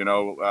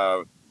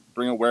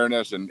 bring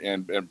awareness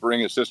and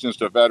bring assistance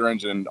to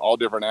veterans in all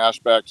different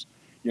aspects.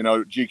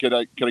 Gee, could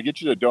I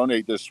get you to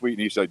donate this suite?"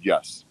 And he said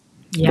yes.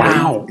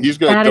 Yeah. Wow. He's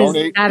going to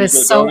donate. That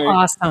is so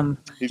awesome.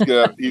 He's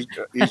going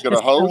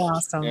to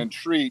host and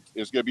treat.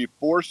 It's going to be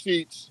 4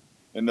 seats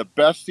in the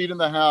best seat in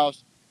the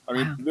house.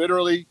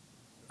 Literally,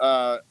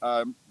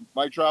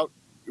 Mike Trout.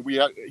 He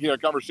had a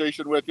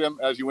conversation with him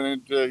as he went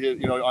into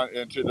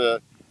into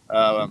the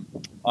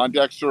on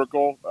deck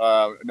circle.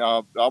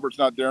 Now Albert's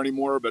not there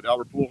anymore, but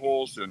Albert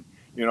Pujols and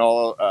it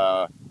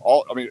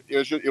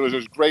was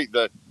just great.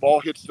 The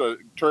ball hits the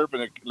turf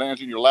and it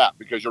lands in your lap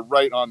because you're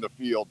right on the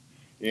field.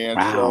 And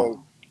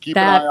so keep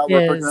an eye out.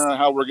 We're figuring out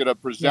how we're going to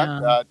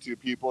present that to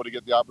people to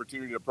get the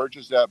opportunity to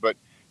purchase that. But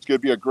it's going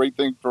to be a great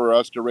thing for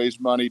us to raise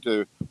money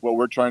to what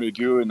we're trying to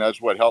do, and that's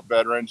what help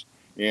veterans.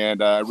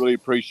 And I really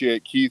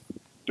appreciate Keith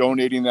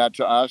donating that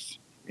to us.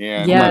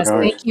 And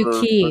thank you,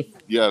 Keith.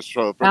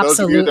 So for those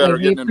of you that are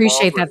getting involved, we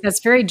appreciate that.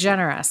 That's very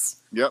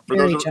generous. Yeah, for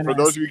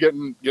those of you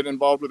getting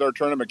involved with our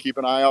tournament, keep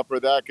an eye out for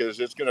that because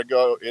it's going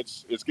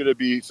to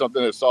be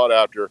something that's sought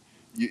after.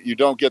 You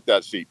don't get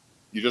that seat.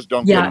 You just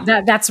don't get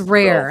it. That's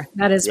rare. So,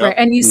 that is rare.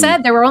 And you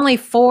said there were only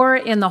 4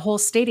 in the whole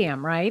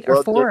stadium, right?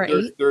 Or 4 or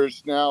 8?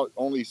 There's now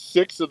only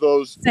 6 of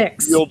those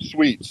field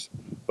suites,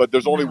 but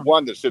there's only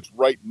one that sits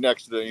right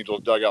next to the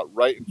Angels dugout,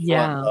 right in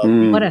front of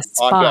the what a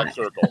spot. on-deck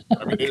circle.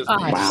 It is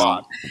the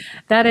spot.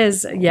 That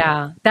is,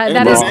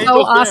 that is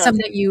so awesome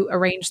that you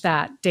arranged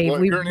that, Dave.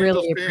 We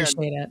really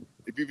appreciate it.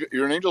 If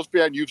you're an Angels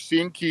fan, you've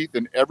seen Keith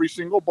in every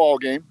single ball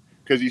game.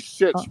 because he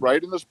sits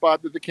right in the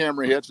spot that the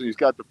camera hits, and he's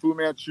got the Fu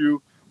Manchu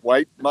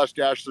white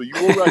mustache, so you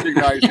will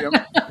recognize him.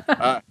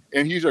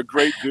 And he's a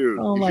great dude.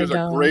 Oh He's my just a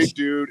gosh. great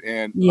dude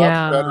and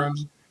loves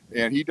veterans.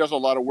 And he does a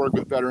lot of work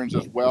with veterans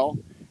as well.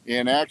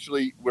 And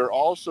actually, we're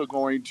also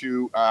going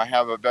to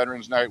have a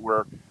veterans night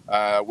where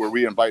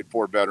we invite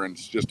 4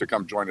 veterans just to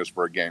come join us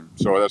for a game.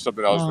 So that's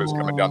something else that's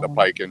coming down the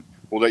pike, and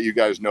we'll let you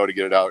guys know to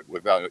get it out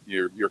without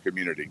your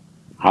community.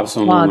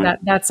 Absolutely. Wow,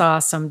 that's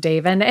awesome,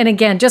 Dave. And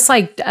again, just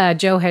like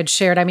Joe had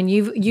shared, I mean,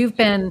 you've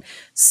been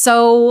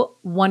so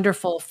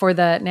wonderful for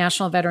the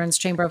National Veterans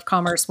Chamber of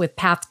Commerce with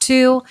Path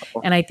 2,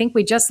 and I think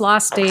we just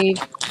lost Dave.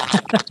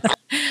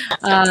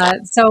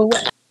 So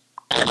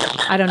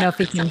I don't know if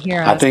he can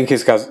hear us. I think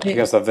he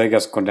has a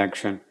Vegas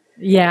connection.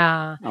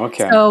 Yeah.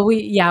 Okay. So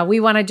we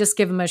want to just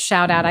give him a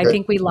shout out. I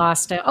think we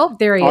lost it. Oh,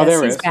 there he is.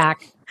 There He's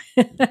back.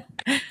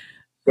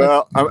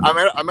 Well, I'm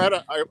at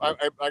like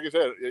I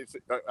said,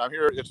 I'm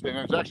here. It's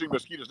actually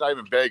Mesquite. It's not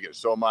even Vegas,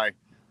 so my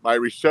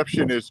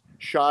reception is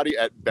shoddy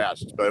at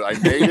best. But I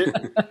made it,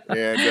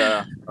 and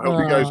I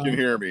hope you guys can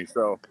hear me.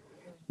 So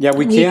yeah,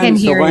 we can.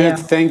 So why not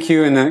thank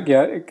you,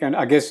 and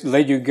I guess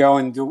let you go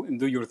and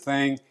do your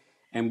thing,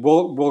 and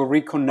we'll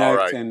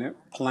reconnect and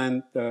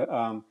plan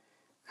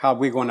how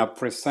we're gonna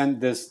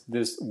present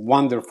this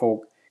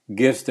wonderful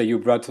gifts that you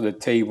brought to the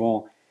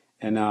table,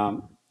 and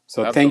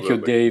so thank you,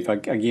 Dave,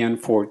 again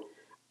for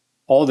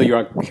all that you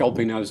are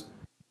helping us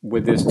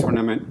with this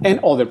tournament and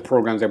all the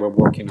programs that we're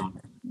working on.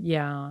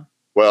 Yeah.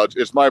 Well,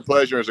 it's my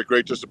pleasure. It's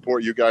great to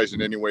support you guys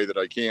in any way that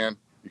I can,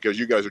 because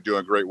you guys are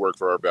doing great work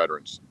for our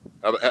veterans.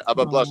 Have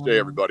a blessed day,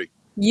 everybody.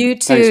 You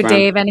too,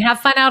 Dave, and have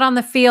fun out on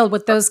the field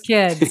with those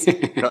kids. Of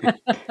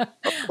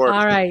course.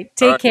 All right.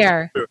 Take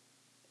care.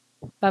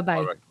 Bye-bye.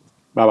 All right.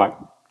 Bye-bye.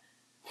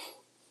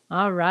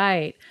 All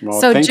right.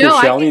 Well, so, thank Joe,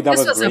 you, Shelley. I think that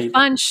this was was a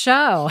fun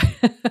show.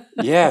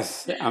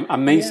 Yes.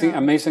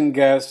 Amazing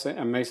guests,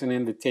 amazing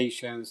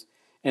invitations.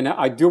 And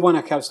I do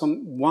want to have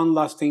one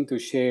last thing to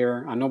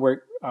share. I know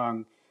we're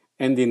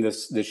ending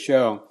the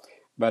show,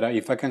 but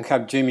if I can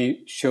have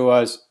Jimmy show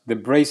us the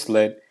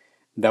bracelet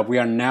that we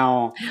are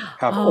now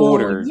have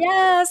ordered.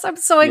 Yes. I'm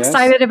so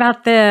excited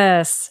about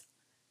this.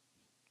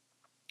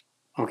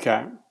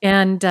 Okay.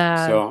 And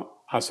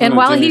and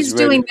while he's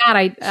doing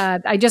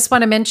that, I just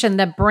want to mention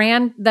the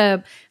brand,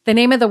 the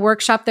name of the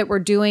workshop that we're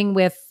doing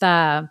with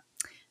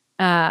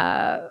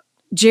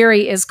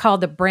Gerry is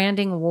called the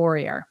Branding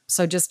Warrior.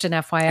 So just an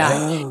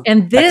FYI.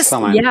 And this,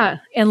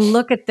 and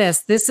look at this.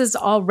 This is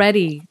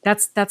already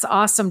that's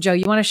awesome, Joe.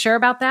 You want to share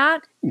about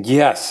that?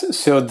 Yes.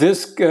 So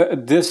this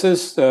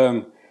is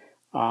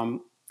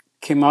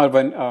came out of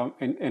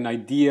an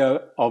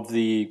idea of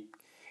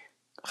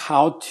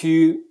how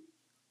to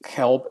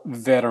help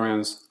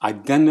veterans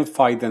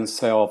identify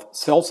themselves,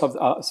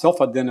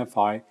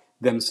 self-identify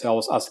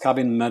themselves as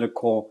having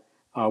medical,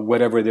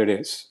 whatever it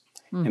is.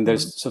 Mm-hmm.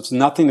 And so it's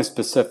nothing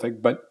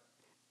specific, but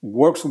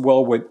works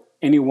well with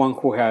anyone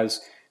who is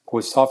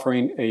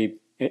suffering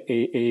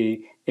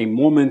a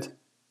moment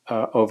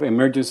of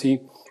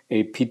emergency,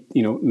 maybe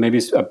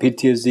a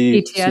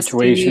PTSD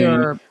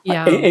situation,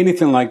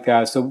 anything like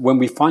that. So when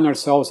we find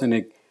ourselves in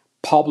a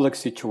public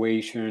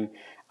situation,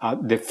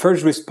 the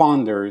first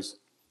responders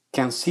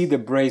can see the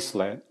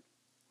bracelet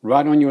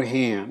right on your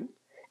hand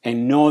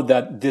and know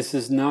that this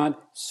is not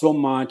so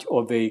much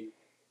of a,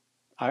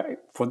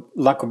 for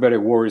lack of better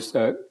words,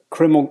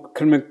 criminal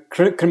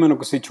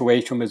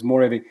situation, is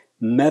more of a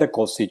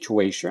medical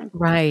situation.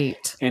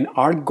 Right. And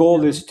our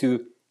goal is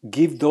to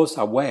give those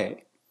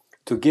away,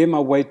 to give them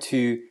away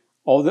to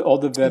all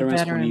the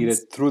veterans who need it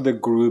through the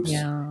groups,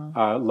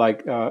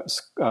 like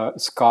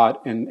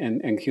Scott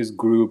and his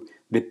group,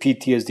 the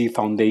PTSD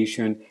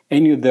Foundation,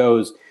 any of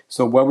those.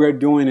 So what we're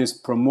doing is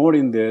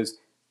promoting this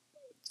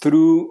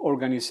through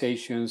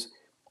organizations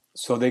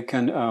so they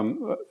can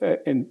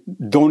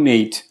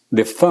donate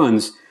the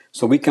funds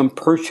so we can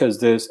purchase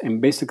this and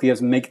basically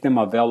just make them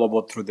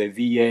available through the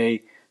VA,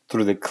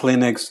 through the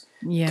clinics,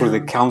 through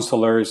the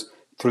counselors,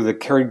 through the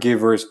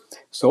caregivers.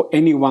 So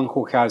anyone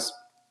who has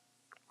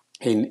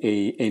a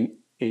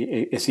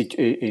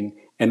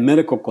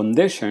medical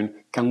condition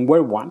can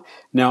wear one.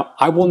 Now,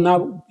 I will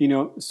not,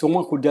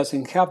 someone who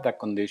doesn't have that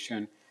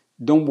condition,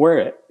 don't wear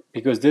it,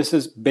 because this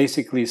is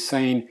basically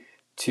saying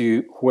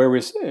to whoever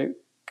is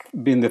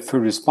being the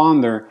first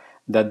responder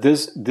that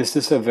this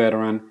is a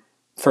veteran,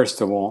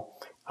 first of all,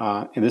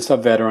 and this is a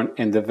veteran,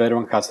 and the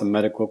veteran has a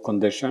medical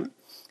condition.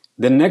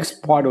 The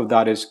next part of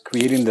that is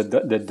creating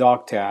the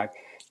dog tag.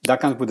 That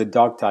comes with the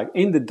dog tag.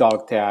 In the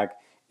dog tag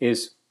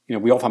is,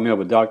 we all familiar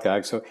with dog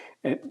tag, so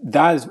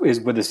that is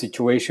what the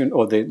situation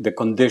or the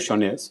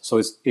condition is.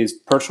 So it's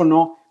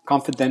personal,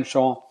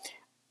 confidential,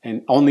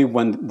 and only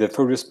when the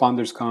first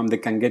responders come, they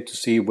can get to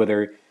see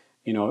whether,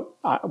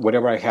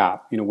 whatever I have,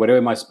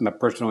 whatever my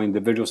personal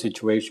individual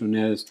situation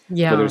is,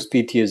 whether it's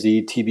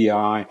PTSD,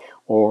 TBI,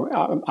 or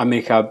I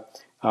may have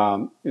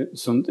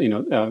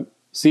some,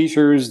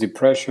 seizures,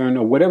 depression,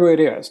 or whatever it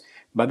is.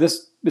 But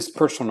this is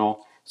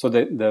personal. So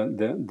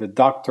the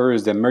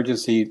doctors, the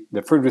emergency,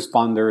 the first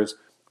responders,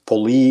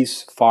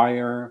 police,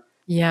 fire,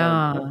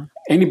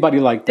 anybody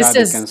like This that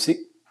that is can see.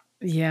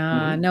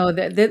 Yeah, no,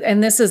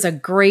 and this is a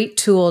great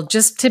tool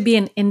just to be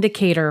an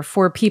indicator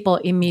for people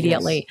Yes.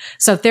 immediately.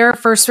 So if there are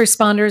first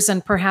responders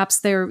and perhaps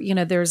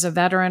there's a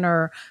veteran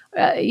or,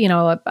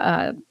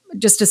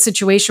 just a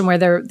situation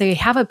where they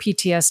have a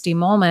PTSD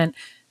moment,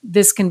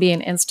 this can be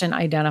an instant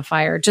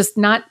identifier, just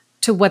not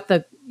to what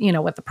the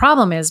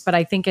problem is, but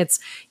I think it's,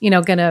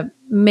 going to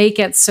make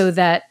it so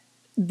that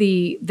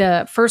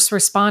the first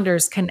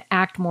responders can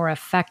act more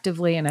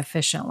effectively and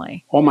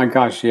efficiently. Oh my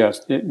gosh,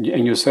 yes. And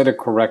you said it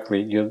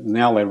correctly. You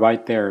nailed it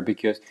right there,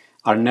 because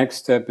our next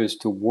step is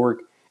to work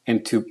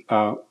and to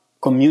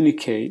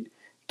communicate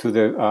to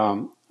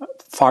the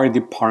fire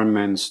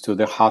departments, to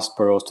the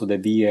hospitals, to the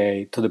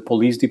VA, to the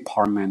police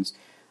departments,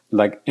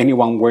 like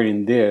anyone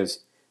wearing this,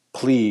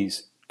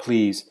 please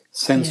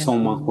send Yeah.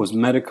 someone who's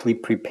medically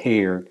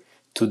prepared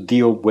to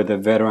deal with a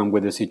veteran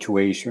with the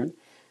situation.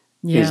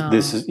 Is Yeah.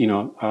 this is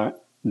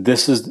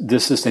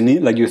this is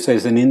like you say,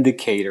 is an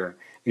indicator.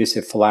 It's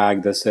a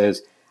flag that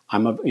says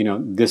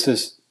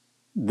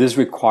this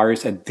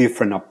requires a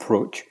different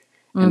approach,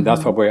 and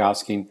that's what we're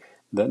asking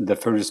the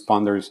first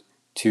responders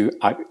to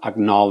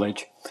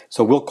acknowledge.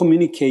 So we'll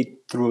communicate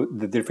through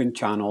the different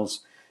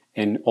channels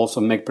and also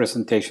make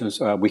presentations.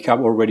 We have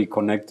already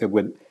connected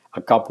with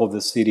a couple of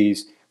the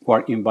cities who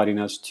are inviting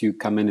us to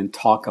come in and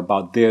talk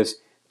about this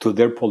to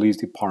their police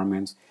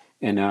departments,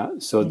 and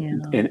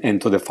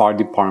and to the fire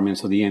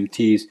departments, so the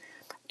EMTs,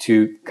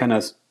 to kind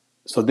of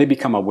so they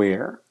become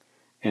aware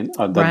and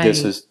that Right.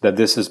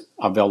 this is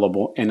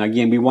available. And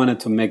again, we wanted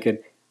to make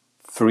it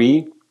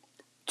free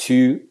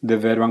to the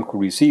veteran who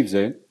receives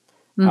it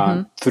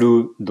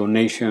through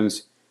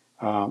donations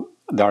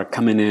that are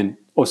coming in,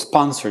 or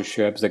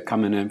sponsorships that are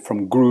coming in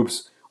from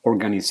groups,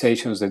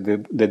 organizations that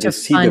they To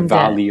see the fund it.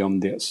 value on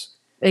this.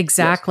 Yes,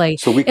 Exactly.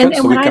 so we And can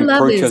and what I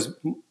love is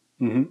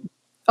purchase.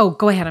 oh,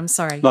 go ahead. I'm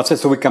sorry. No, I said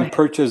so we Go can ahead.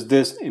 purchase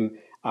this in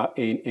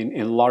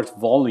large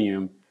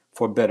volume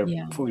for better,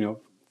 Yeah.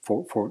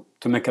 for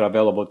to make it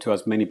available to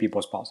as many people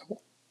as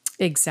possible.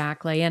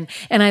 Exactly. And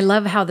I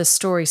love how the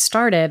story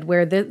started,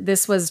 where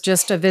this was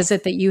just a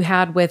visit that you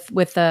had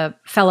with a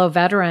fellow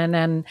veteran,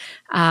 and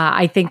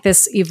I think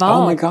this Oh my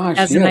evolved gosh,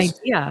 as an yes.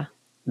 idea.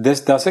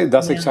 That's it.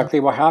 That's Yeah. exactly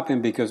what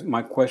happened, because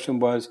my question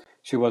was,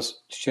 she was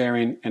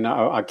sharing, and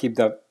I'll keep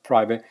that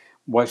private.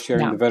 Was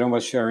sharing, Yeah. the veteran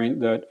was sharing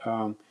that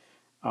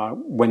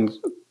when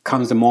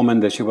comes the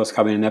moment that she was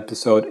having an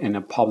episode in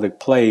a public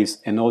place,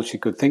 and all she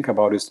could think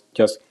about is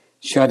just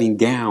shutting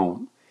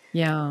down.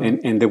 Yeah.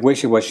 And the way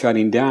she was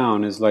shutting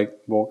down is like,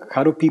 well,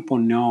 how do people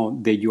know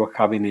that you're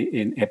having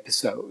an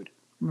episode?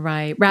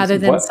 Right. It's Rather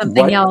than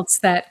something what else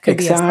that could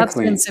be a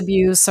exactly, substance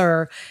abuse,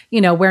 or,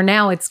 where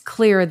now it's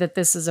clear that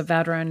this is a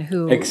veteran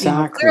who,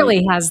 exactly.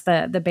 clearly has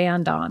the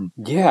band on.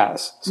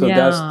 Yes.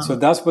 Yeah. So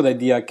that's where the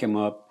idea came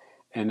up,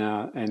 and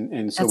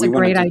so That's we a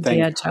wanted great to thank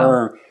idea, Joe.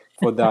 her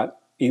for that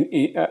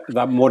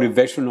that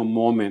motivational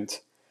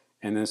moment,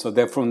 and then so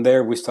that from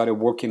there we started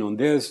working on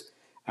this.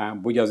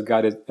 We just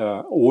got it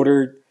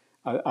ordered,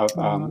 Oh,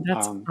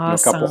 that's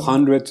a couple awesome.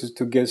 hundred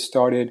to get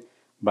started,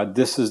 but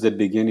this is the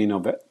beginning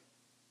of it.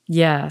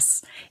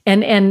 Yes.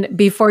 And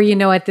before you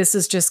know it, this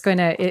is just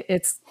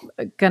it's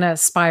gonna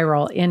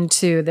spiral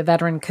into the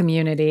veteran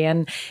community.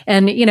 And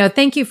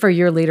thank you for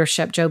your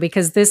leadership, Joe,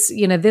 because this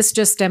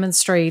just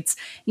demonstrates,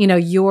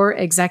 your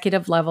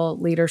executive level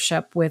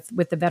leadership with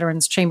the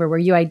Veterans Chamber, where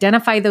you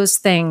identify those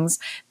things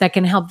that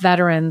can help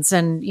veterans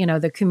and,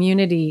 the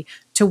community,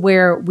 to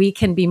where we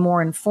can be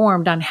more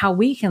informed on how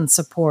we can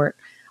support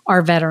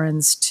our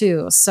veterans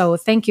too. So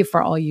thank you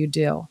for all you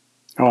do.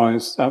 Oh,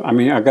 I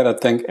mean, I gotta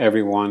thank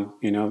everyone,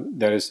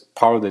 that is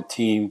part of the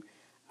team,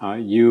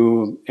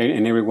 you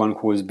and everyone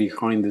who is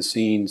behind the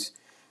scenes,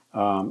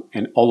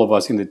 and all of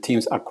us in the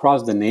teams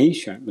across the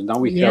nation. Now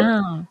we have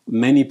Yeah.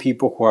 many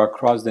people who are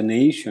across the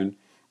nation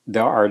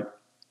that are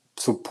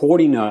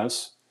supporting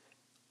us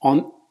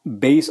on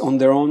based on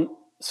their own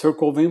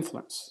circle of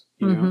influence.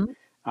 Hmm.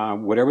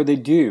 Whatever they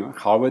do,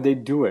 however they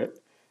do it,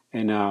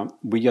 and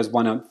we just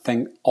want to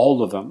thank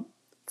all of them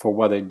for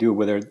what they do,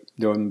 whether they're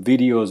doing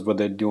videos,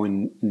 whether they're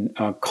doing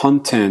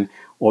content,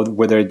 or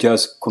whether they're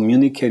just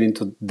communicating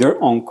to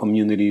their own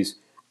communities,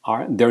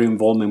 their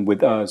involvement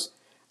with us.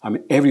 I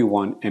mean,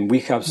 everyone, and we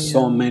have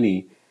so Yeah.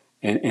 many,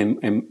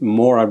 and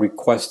more are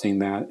requesting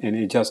that, and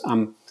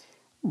I'm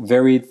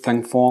very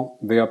thankful,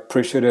 very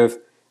appreciative,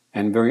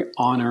 and very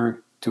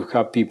honored to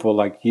have people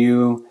like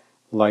you,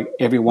 like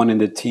everyone in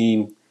the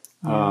team,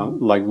 Yeah.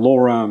 like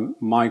Laura,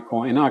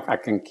 Michael, and I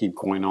can keep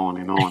going on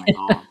and on and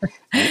on,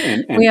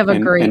 We have a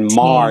great and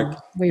Mark, team.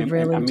 We and I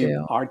really mean,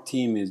 do. our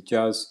team is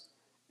just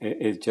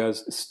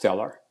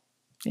stellar.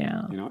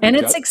 Yeah. And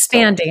It's it's just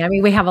stellar. expanding. I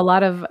mean, we have a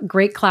lot of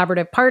great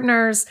collaborative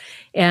partners,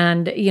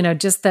 and,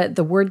 just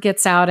the word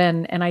gets out,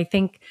 and I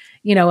think,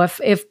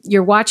 if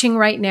you're watching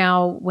right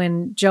now,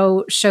 when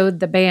Joe showed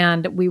the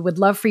band, we would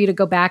love for you to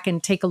go back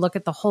and take a look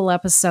at the whole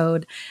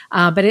episode.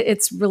 But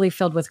it's really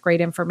filled with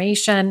great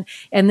information.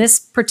 And this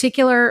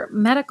particular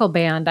medical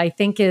band, I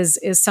think, is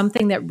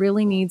something that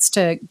really needs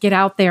to get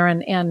out there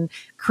and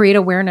create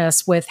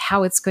awareness with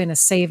how it's going to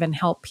save and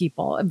help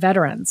people,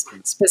 veterans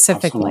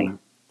specifically. Absolutely.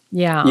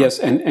 Yeah. Yes,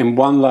 and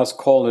one last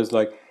call is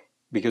like,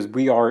 because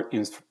we are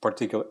in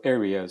particular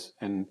areas,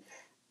 and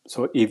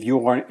so if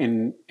you are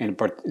in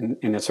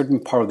a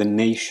certain part of the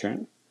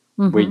nation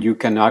where you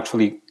can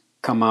actually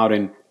come out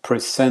and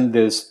present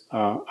this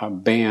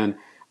band,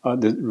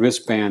 the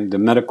wristband, the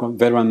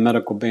veteran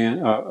medical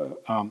band,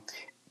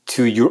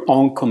 to your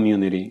own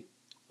community,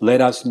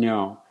 let us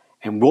know,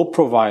 and we'll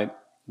provide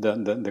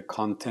the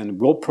content.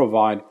 We'll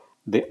provide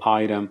the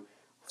item,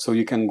 so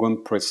you can go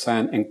and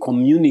present and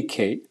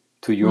communicate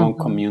to your own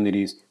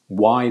communities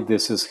why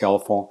this is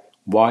helpful,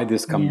 why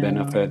this can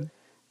benefit,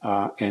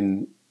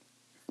 and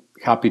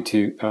happy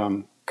to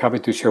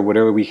share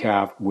whatever we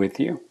have with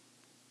you.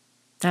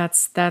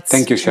 That's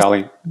Thank you,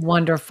 Shelly.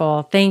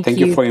 Wonderful. Thank you.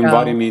 Thank you for Joe.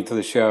 inviting me to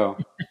the show.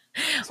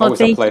 It's Well, always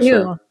thank a pleasure.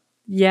 you.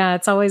 Yeah,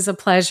 it's always a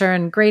pleasure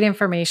and great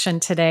information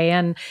today.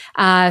 And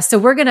so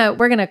we're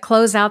gonna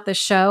close out the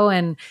show,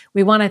 and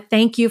we want to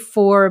thank you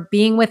for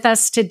being with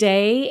us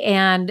today.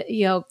 And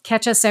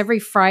catch us every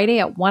Friday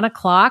at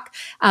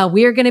 1:00.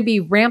 We are going to be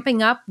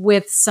ramping up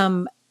with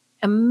some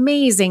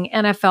amazing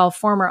NFL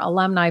former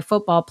alumni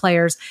football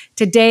players.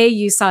 Today,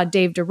 you saw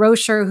Dave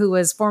DeRocher, who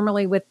was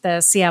formerly with the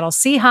Seattle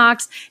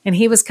Seahawks, and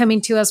he was coming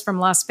to us from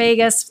Las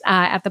Vegas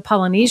at the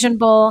Polynesian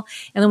Bowl.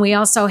 And then we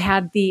also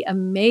had the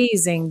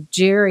amazing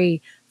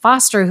Gerry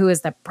Foster, who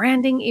is the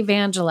branding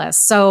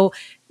evangelist. So,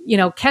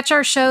 catch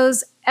our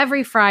shows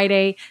every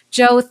Friday.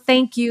 Joe,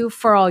 thank you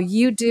for all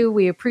you do.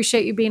 We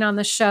appreciate you being on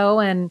the show,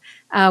 and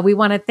we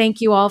want to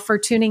thank you all for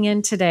tuning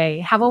in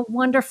today. Have a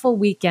wonderful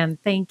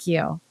weekend. Thank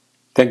you.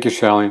 Thank you,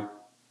 Shelly.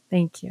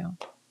 Thank you.